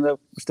might stand out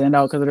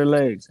because of their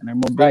legs and their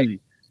mobility.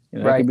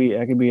 That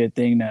could be a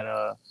thing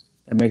that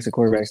makes a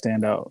quarterback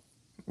stand out.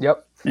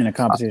 Yep. In a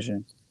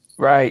competition.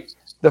 Right.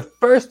 The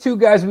first 2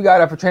 guys we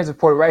got up for transfer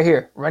portal right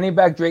here. Running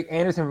back Drake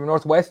Anderson from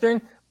Northwestern,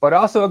 but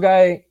also a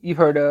guy you've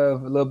heard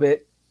of a little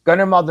bit,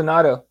 Gunnar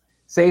Maldonado,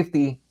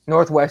 safety,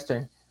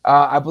 Northwestern.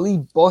 I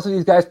believe both of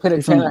these guys played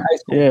at Chandler High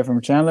School. Yeah,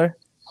 from Chandler.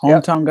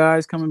 Hometown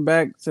guys coming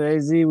back to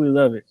AZ. We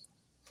love it.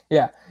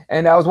 Yeah.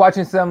 And I was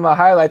watching some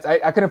highlights.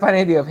 I couldn't find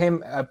any of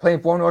him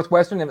playing for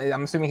Northwestern.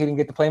 I'm assuming he didn't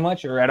get to play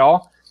much or at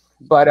all.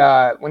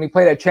 But when he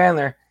played at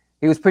Chandler,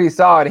 he was pretty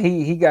solid.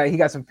 He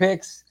got some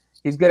picks.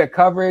 He's good at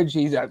coverage.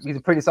 He's a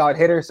pretty solid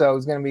hitter, so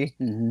it's going to be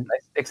an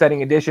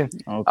exciting addition.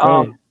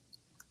 Okay.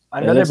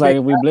 Like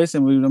if we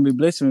blitzing, we're going to be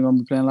blitzing. We're going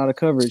to be playing a lot of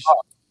coverage.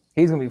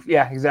 He's going to be,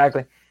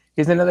 exactly.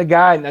 He's another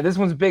guy. Now, this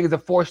one's big. It's a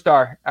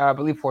 4-star, I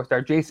believe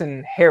 4-star.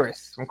 Jason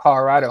Harris from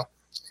Colorado.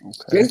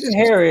 Okay. Jason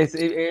Harris,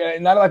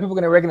 not a lot of people are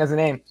going to recognize the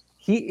name.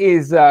 He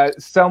is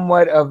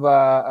somewhat of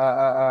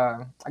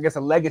a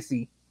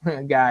legacy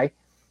guy.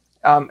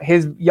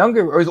 His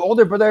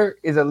older brother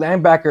is a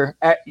linebacker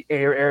at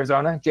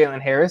Arizona,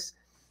 Jalen Harris,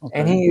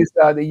 and he is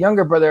the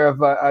younger brother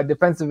of a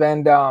defensive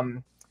end.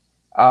 No,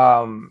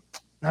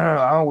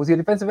 was he a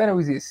defensive end or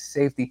was he a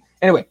safety?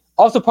 Anyway,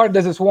 also part of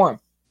Desert Swarm,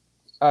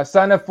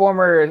 son of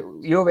former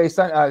U of A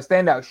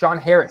standout Sean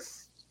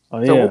Harris.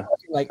 Oh, so we're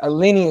like a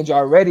lineage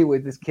already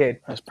with this kid.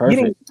 That's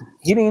perfect.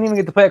 He didn't even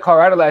get to play at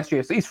Colorado last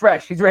year, so he's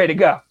fresh. He's ready to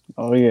go.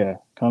 Oh yeah,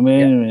 come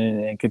in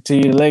and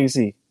continue the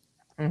legacy.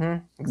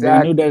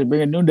 Exactly.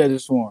 Bring a new Desert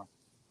Swarm.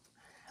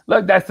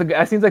 Look, that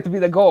seems like to be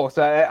the goal.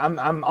 So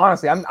I'm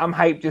honestly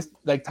hyped just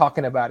like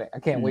talking about it. I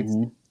can't wait to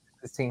see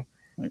this team.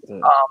 Like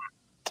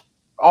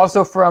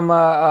also from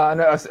a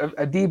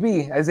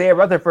DB, Isaiah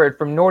Rutherford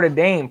from Notre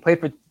Dame,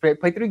 played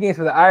 3 games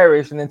for the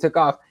Irish and then took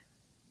off.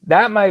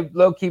 That might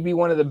low key be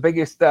one of the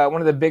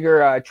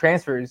bigger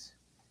transfers.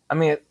 I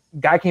mean,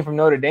 guy came from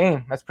Notre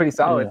Dame. That's pretty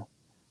solid. Yeah.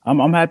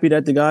 I'm happy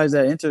that the guys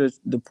that entered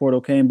the portal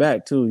came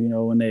back too.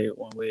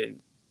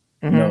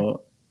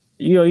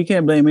 You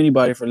can't blame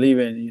anybody for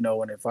leaving,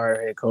 when they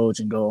fire head coach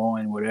and go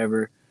on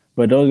whatever.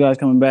 But those guys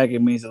coming back, it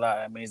means a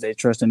lot. It means they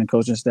trust in the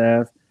coaching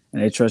staff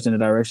and they trust in the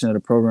direction of the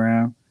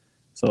program.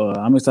 So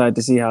I'm excited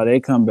to see how they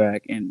come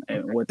back and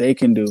what they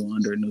can do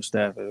under new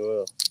staff as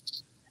well.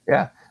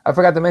 Yeah, I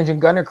forgot to mention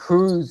Gunnar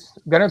Cruz.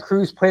 Gunnar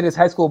Cruz played his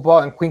high school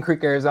ball in Queen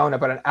Creek, Arizona,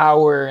 about an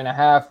hour and a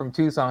half from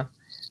Tucson.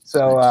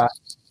 So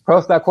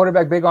pro style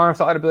quarterback, big arm,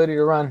 solid ability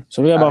to run.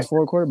 So we got about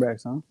 4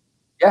 quarterbacks, huh?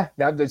 Yeah,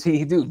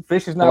 dude.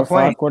 Fisher's not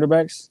playing. 5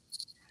 quarterbacks.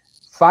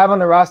 5 on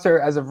the roster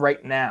as of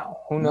right now.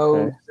 Who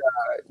knows? Okay.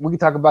 We can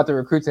talk about the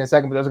recruits in a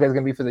second, but those guys are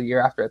going to be for the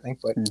year after, I think.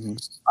 But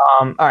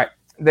all right.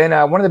 Then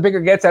one of the bigger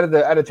gets out of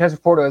the transfer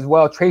portal as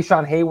well,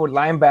 Trayshawn Hayward,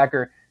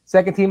 linebacker,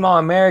 second-team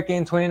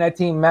All-American,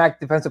 2019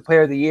 MAC Defensive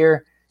Player of the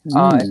Year.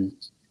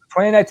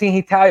 2019,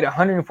 he tallied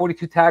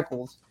 142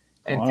 tackles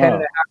and 10.5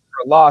 for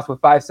a loss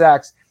with 5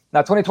 sacks.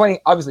 Now, 2020,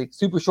 obviously,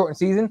 super shortened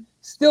season,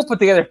 still put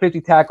together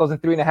 50 tackles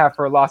and 3.5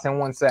 for a loss and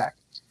 1 sack.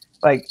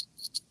 Like,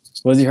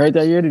 was he hurt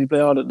that year? Did he play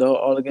all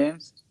the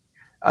games?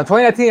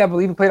 2019, I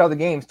believe he played all the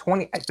games.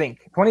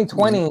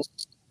 2020,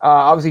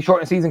 obviously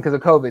shortened season because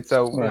of COVID.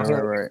 So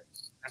right.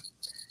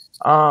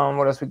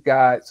 What else we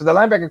got? So the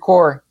linebacker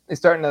core is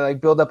starting to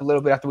build up a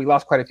little bit after we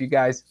lost quite a few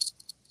guys.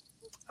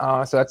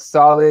 So that's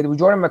solid. With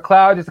Jordan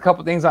McLeod, just a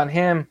couple things on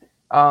him.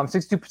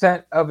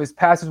 62% of his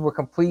passes were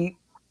complete.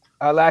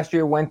 Last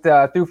year went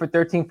through for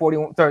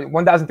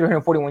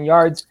 1,341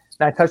 yards,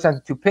 9 touchdowns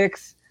and 2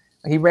 picks.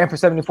 He ran for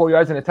 74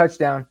 yards and a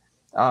touchdown.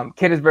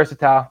 Kid is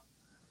versatile.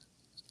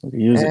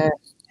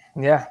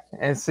 Yeah,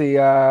 and see,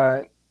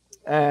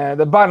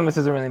 the bottom list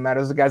doesn't really matter.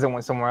 Those are the guys that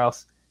went somewhere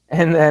else.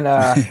 And then,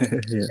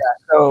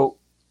 so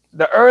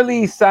the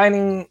early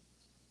signing,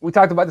 we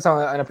talked about this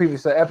on a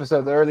previous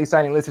episode. The early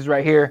signing list is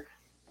right here,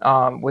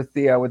 with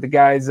the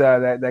guys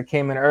that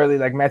came in early,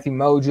 like Matthew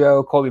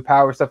Mojo, Colby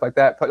Power, stuff like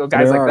that.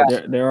 Guys like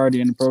that. They're already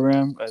in the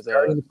program. As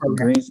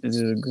green, is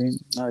it a green?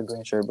 Not a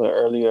green shirt, but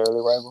early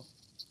arrival.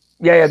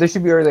 Yeah, there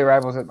should be early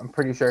arrivals. I'm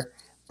pretty sure.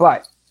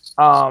 But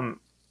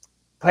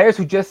players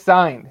who just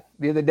signed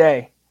the other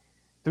day,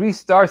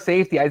 3-star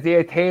safety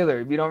Isaiah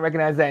Taylor. If you don't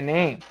recognize that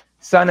name.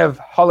 Son of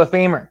Hall of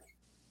Famer,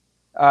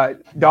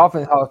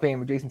 Dolphins Hall of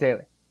Famer Jason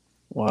Taylor.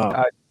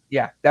 Wow.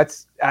 Yeah,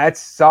 that's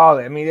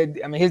solid. I mean,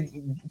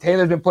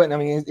 Taylor's been putting. I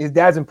mean, his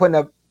dad's been putting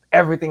up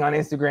everything on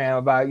Instagram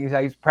about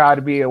how he's proud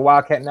to be a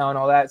Wildcat now and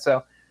all that.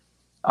 So,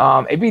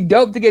 it'd be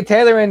dope to get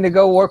Taylor in to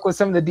go work with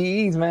some of the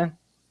DEs, man.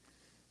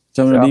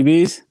 Some of the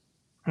DBs?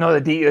 No,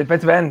 the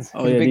defensive ends.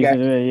 Oh yeah,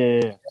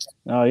 yeah.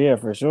 Oh yeah,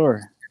 for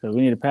sure. So we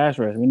need a pass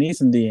rush. We need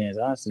some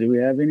DNs. Honestly, do we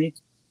have any?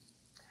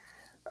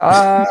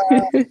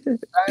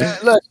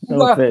 Look,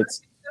 no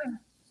offense.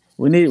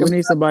 We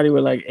need somebody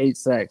with 8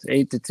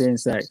 to 10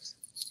 sacks.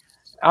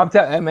 I'm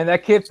telling you, man,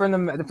 that kid from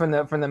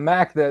the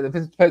MAC, the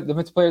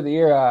defensive player of the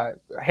year,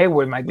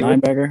 Hayward might do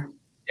linebacker.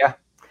 Yeah.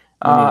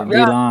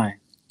 D-line.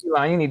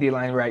 You need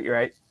D-line, right? You're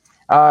right.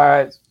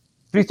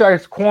 3-star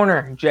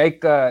corner,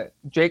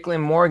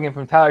 Jakelin Morgan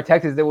from Tyler,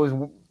 Texas. There was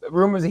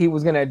rumors that he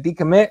was going to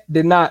decommit,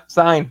 did not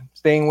sign,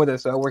 staying with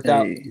us, so it worked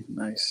out.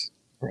 Nice.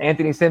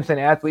 Anthony Simpson,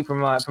 athlete from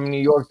New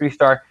York,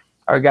 3-star.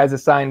 Our guys that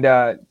signed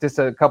just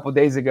a couple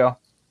days ago,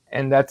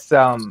 and that's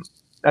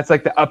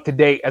like the up to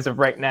date as of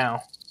right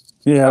now.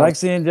 Yeah, I like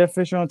seeing Jeff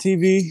Fisher on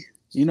TV.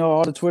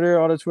 All the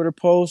Twitter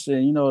posts,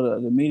 and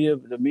the media,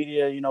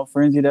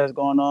 frenzy that's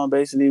going on.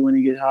 Basically, when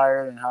he gets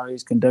hired and how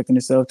he's conducting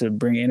himself to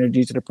bring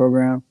energy to the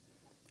program,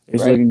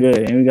 it's looking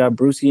good. And we got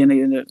Brewski in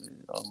it.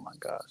 Oh my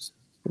gosh,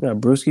 we got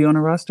Brewski on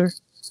the roster.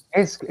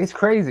 It's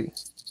crazy.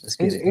 Let's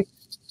get it.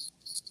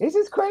 It's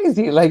just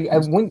crazy.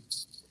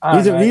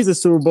 He's a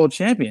Super Bowl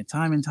champion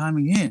time and time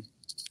again.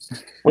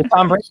 With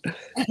Tom Brady.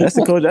 That's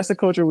the coach. That's the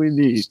culture we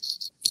need.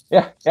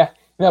 Yeah.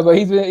 No, but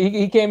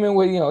he came in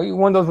with he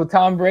won those with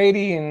Tom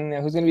Brady, and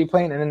who's going to be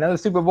playing in another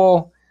Super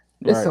Bowl.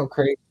 It's so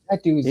crazy.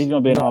 That dude's he's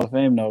going to be in the Hall of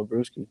Fame, though,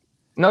 Brewski.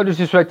 No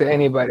disrespect to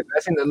anybody, but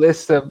I've seen the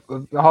list of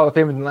the Hall of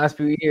Famers in the last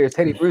few years.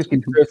 Teddy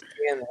Bruschi deserves to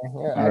be in there.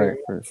 Yeah, all right,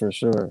 for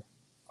sure.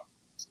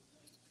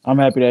 I'm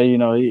happy that he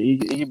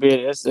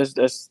be. That's he's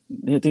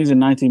a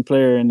 19th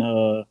player in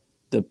the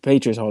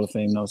Patriots Hall of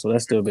Fame, though, so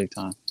that's still big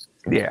time.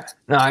 Yeah,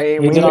 no,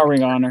 he's an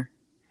ring honor.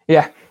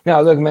 Yeah,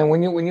 no, look, man,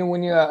 when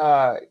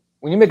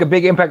you make a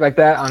big impact like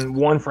that on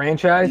one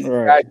franchise,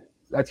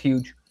 that's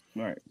huge.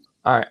 All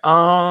right.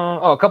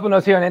 A couple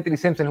notes here on Anthony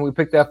Simpson, who we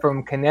picked up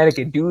from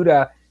Connecticut. Dude,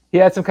 he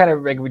had some kind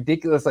of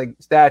ridiculous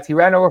stats. He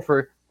ran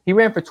for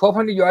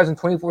 1,200 yards and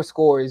 24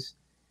 scores,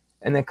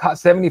 and then caught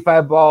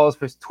 75 balls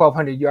for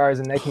 1,200 yards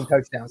and 19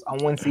 touchdowns on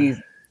one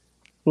season.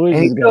 Who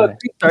is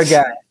this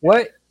guy?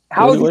 What?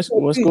 What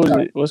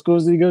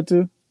schools did he go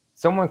to?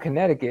 Somewhere in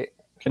Connecticut.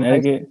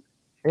 Connecticut?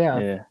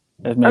 Yeah.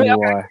 That's maybe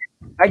why.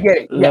 I get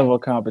it. Level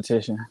of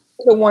competition.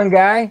 The one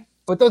guy,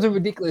 but those are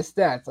ridiculous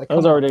stats.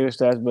 Those are ridiculous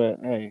stats, but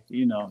hey,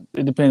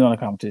 it depends on the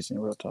competition.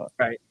 Real talk.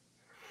 Right.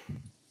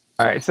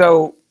 All right.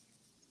 So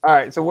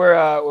we're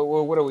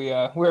what are we?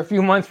 We're a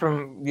few months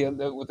from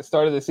with the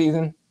start of the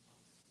season.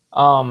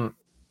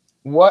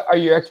 What are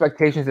your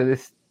expectations of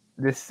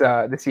this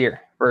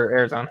year for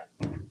Arizona?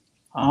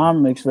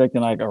 I'm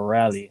expecting a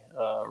rally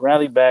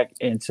back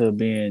into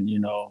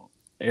being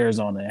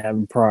Arizona and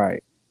having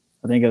pride.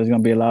 I think there's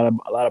going to be a lot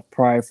of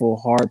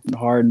prideful,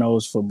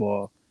 hard-nosed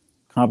football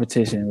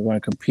competition. We're going to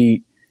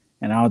compete,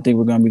 and I don't think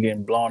we're gonna be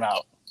getting blown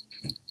out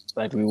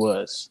like we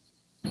was.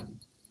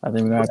 I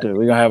think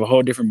we're gonna have a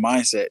whole different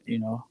mindset.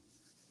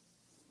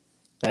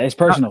 It's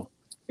personal.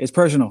 It's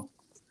personal.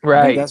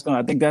 Right.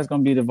 I think that's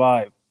gonna be the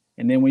vibe.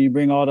 And then when you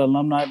bring all the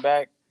alumni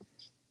back,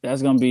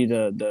 that's gonna be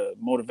the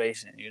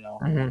motivation.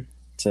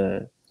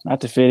 To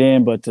not to fit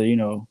in, but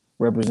to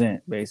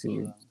represent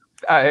basically.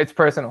 It's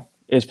personal.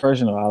 It's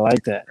personal. I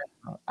like that.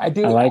 I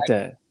do. I like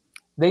that.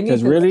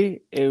 Because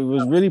really, it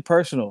was really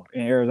personal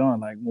in Arizona.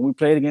 Like when we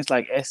played against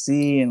like SC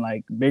and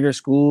like bigger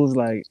schools,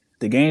 like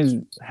the games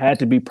had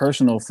to be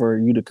personal for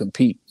you to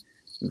compete.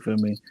 You feel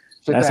me?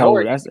 That's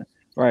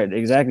right.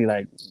 Exactly.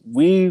 Like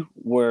we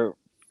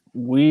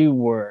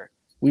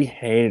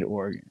hated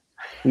Oregon.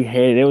 We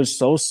hated it. It was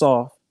so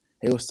soft.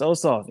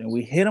 And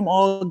we hit them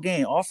all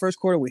game. All first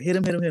quarter, we hit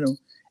them.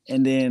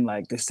 And then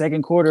like the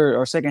second quarter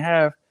or second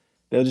half,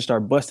 they'll just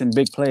start busting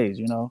big plays,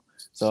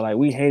 So like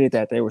we hated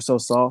that they were so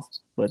soft,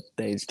 but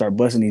they start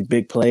busting these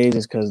big plays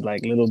just because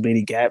like little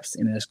bitty gaps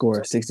and then score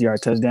a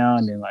 60-yard touchdown.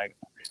 And then like,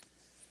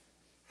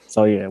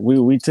 so yeah,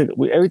 we took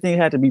everything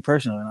had to be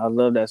personal, and I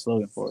love that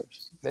slogan for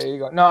us. There you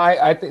go. No,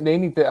 I think they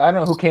need to. I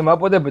don't know who came up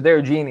with it, but they're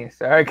a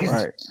genius. All right,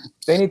 right.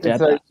 They need to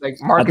start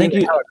like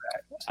marketing.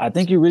 I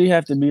think you really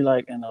have to be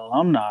like an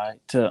alumni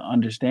to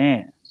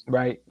understand.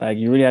 Right. Like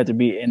you really have to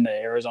be in the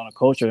Arizona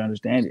culture to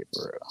understand it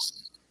for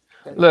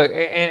real. Look,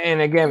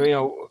 and again,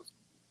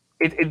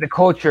 the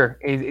culture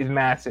is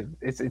massive.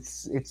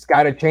 It's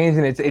got to change,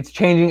 and it's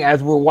changing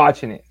as we're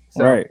watching it.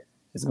 So, right.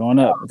 It's going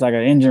up. It's like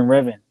an engine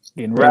revving,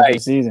 getting ready for the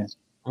season.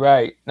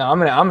 Right. No, I'm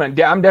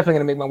definitely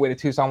gonna make my way to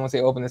Tucson once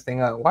they open this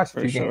thing up. Watch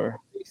a few games.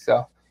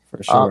 So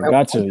for sure,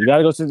 you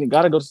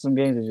gotta go to some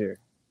games this year.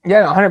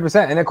 Yeah,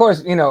 100%. And of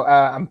course,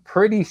 I'm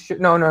pretty sure.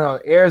 No.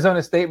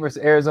 Arizona State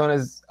versus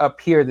Arizona's up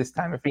here this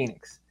time in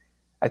Phoenix,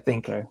 I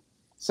think. Okay.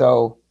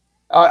 So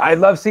I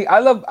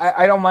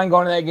don't mind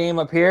going to that game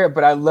up here,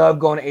 but I love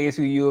going to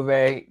ASU U of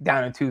A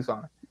down in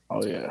Tucson.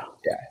 Oh yeah.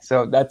 Yeah.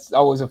 So that's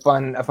always a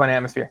fun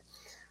atmosphere.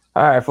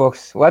 All right,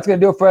 folks. Well, that's gonna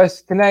do it for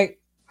us tonight.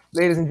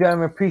 Ladies and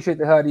gentlemen, appreciate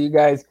the hell out of you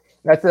guys.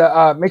 That's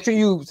make sure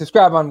you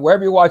subscribe on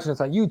wherever you're watching us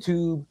on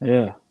YouTube.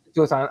 Yeah.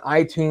 To us on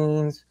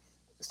iTunes,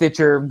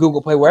 Stitcher,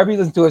 Google Play, wherever you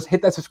listen to us.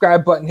 Hit that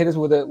subscribe button. Hit us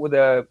with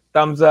a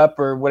thumbs up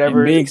or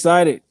whatever. And be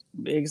excited.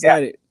 Be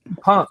excited. Yeah.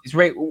 Pumped.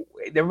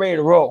 They're ready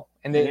to roll.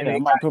 And then I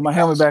might put my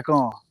helmet back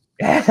on.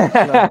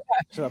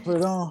 Should I put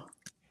it on?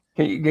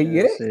 Can you get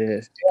it?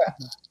 Yes. Yeah.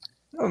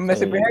 I'm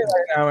messing up your hair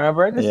right now, man,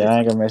 bro. I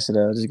ain't gonna mess it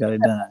up. I just got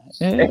it done.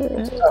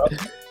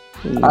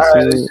 All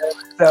right.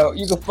 So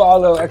you can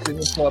follow. Actually,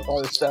 let me pull up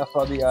all this stuff.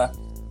 All the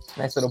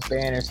nice little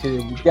banners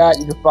here we got.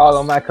 You can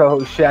follow my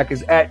co-host Shaq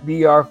is at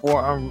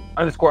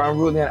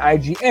DR4_unruly on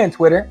IG and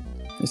Twitter.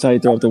 That's how you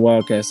throw up the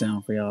Wildcat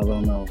sound for y'all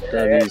don't know.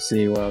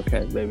 WC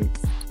Wildcat, baby.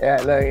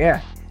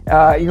 Yeah.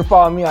 You can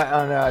follow me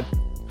on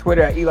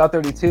Twitter at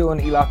Elaw32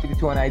 and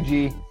Elaw52 on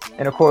IG.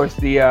 And of course,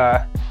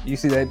 you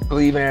see that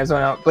Believe in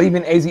Arizona, Believe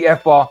in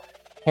AZF Ball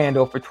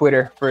handle for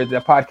Twitter for the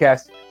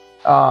podcast.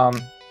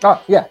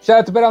 Shout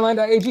out to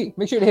betonline.ag.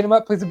 Make sure to hit him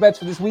up. Place the bets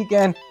for this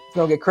weekend. It's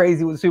gonna get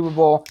crazy with the Super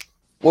Bowl.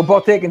 We're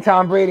both taking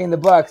Tom Brady and the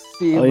Bucks.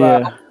 See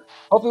if,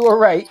 hopefully we're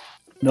right.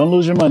 Don't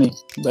lose your money.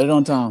 Bet it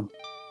on Tom.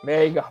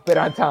 There you go. Bet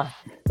on Tom.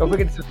 Don't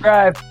forget to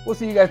subscribe. We'll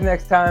see you guys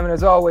next time. And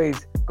as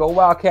always, go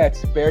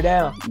Wildcats. Bear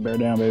down. Bear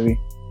down, baby.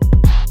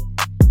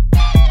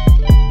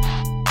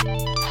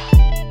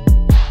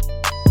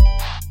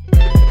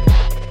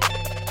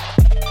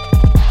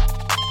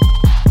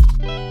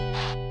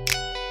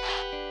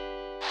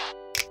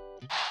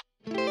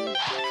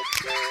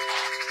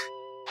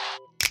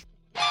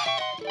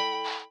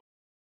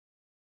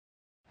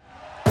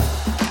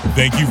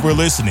 Thank you for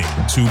listening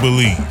to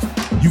Believe.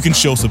 You can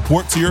show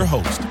support to your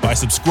host by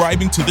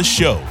subscribing to the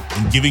show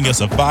and giving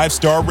us a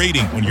 5-star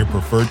rating on your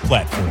preferred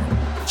platform.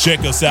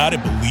 Check us out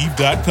at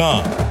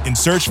Believe.com and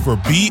search for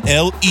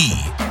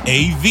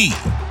BLEAV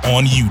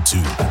on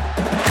YouTube.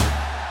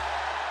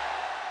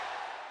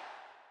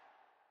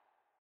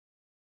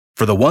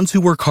 For the ones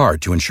who work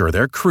hard to ensure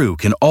their crew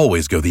can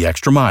always go the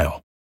extra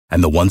mile,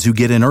 and the ones who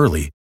get in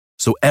early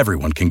so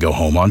everyone can go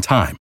home on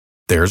time,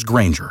 there's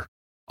Grainger,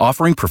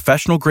 offering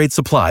professional-grade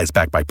supplies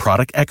backed by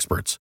product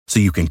experts so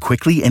you can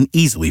quickly and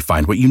easily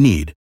find what you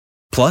need.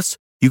 Plus,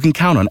 you can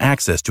count on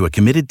access to a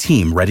committed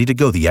team ready to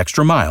go the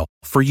extra mile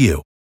for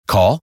you.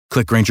 Call,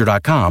 click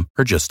Grainger.com,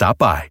 or just stop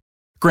by.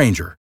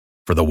 Grainger,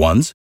 for the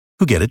ones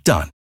who get it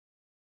done.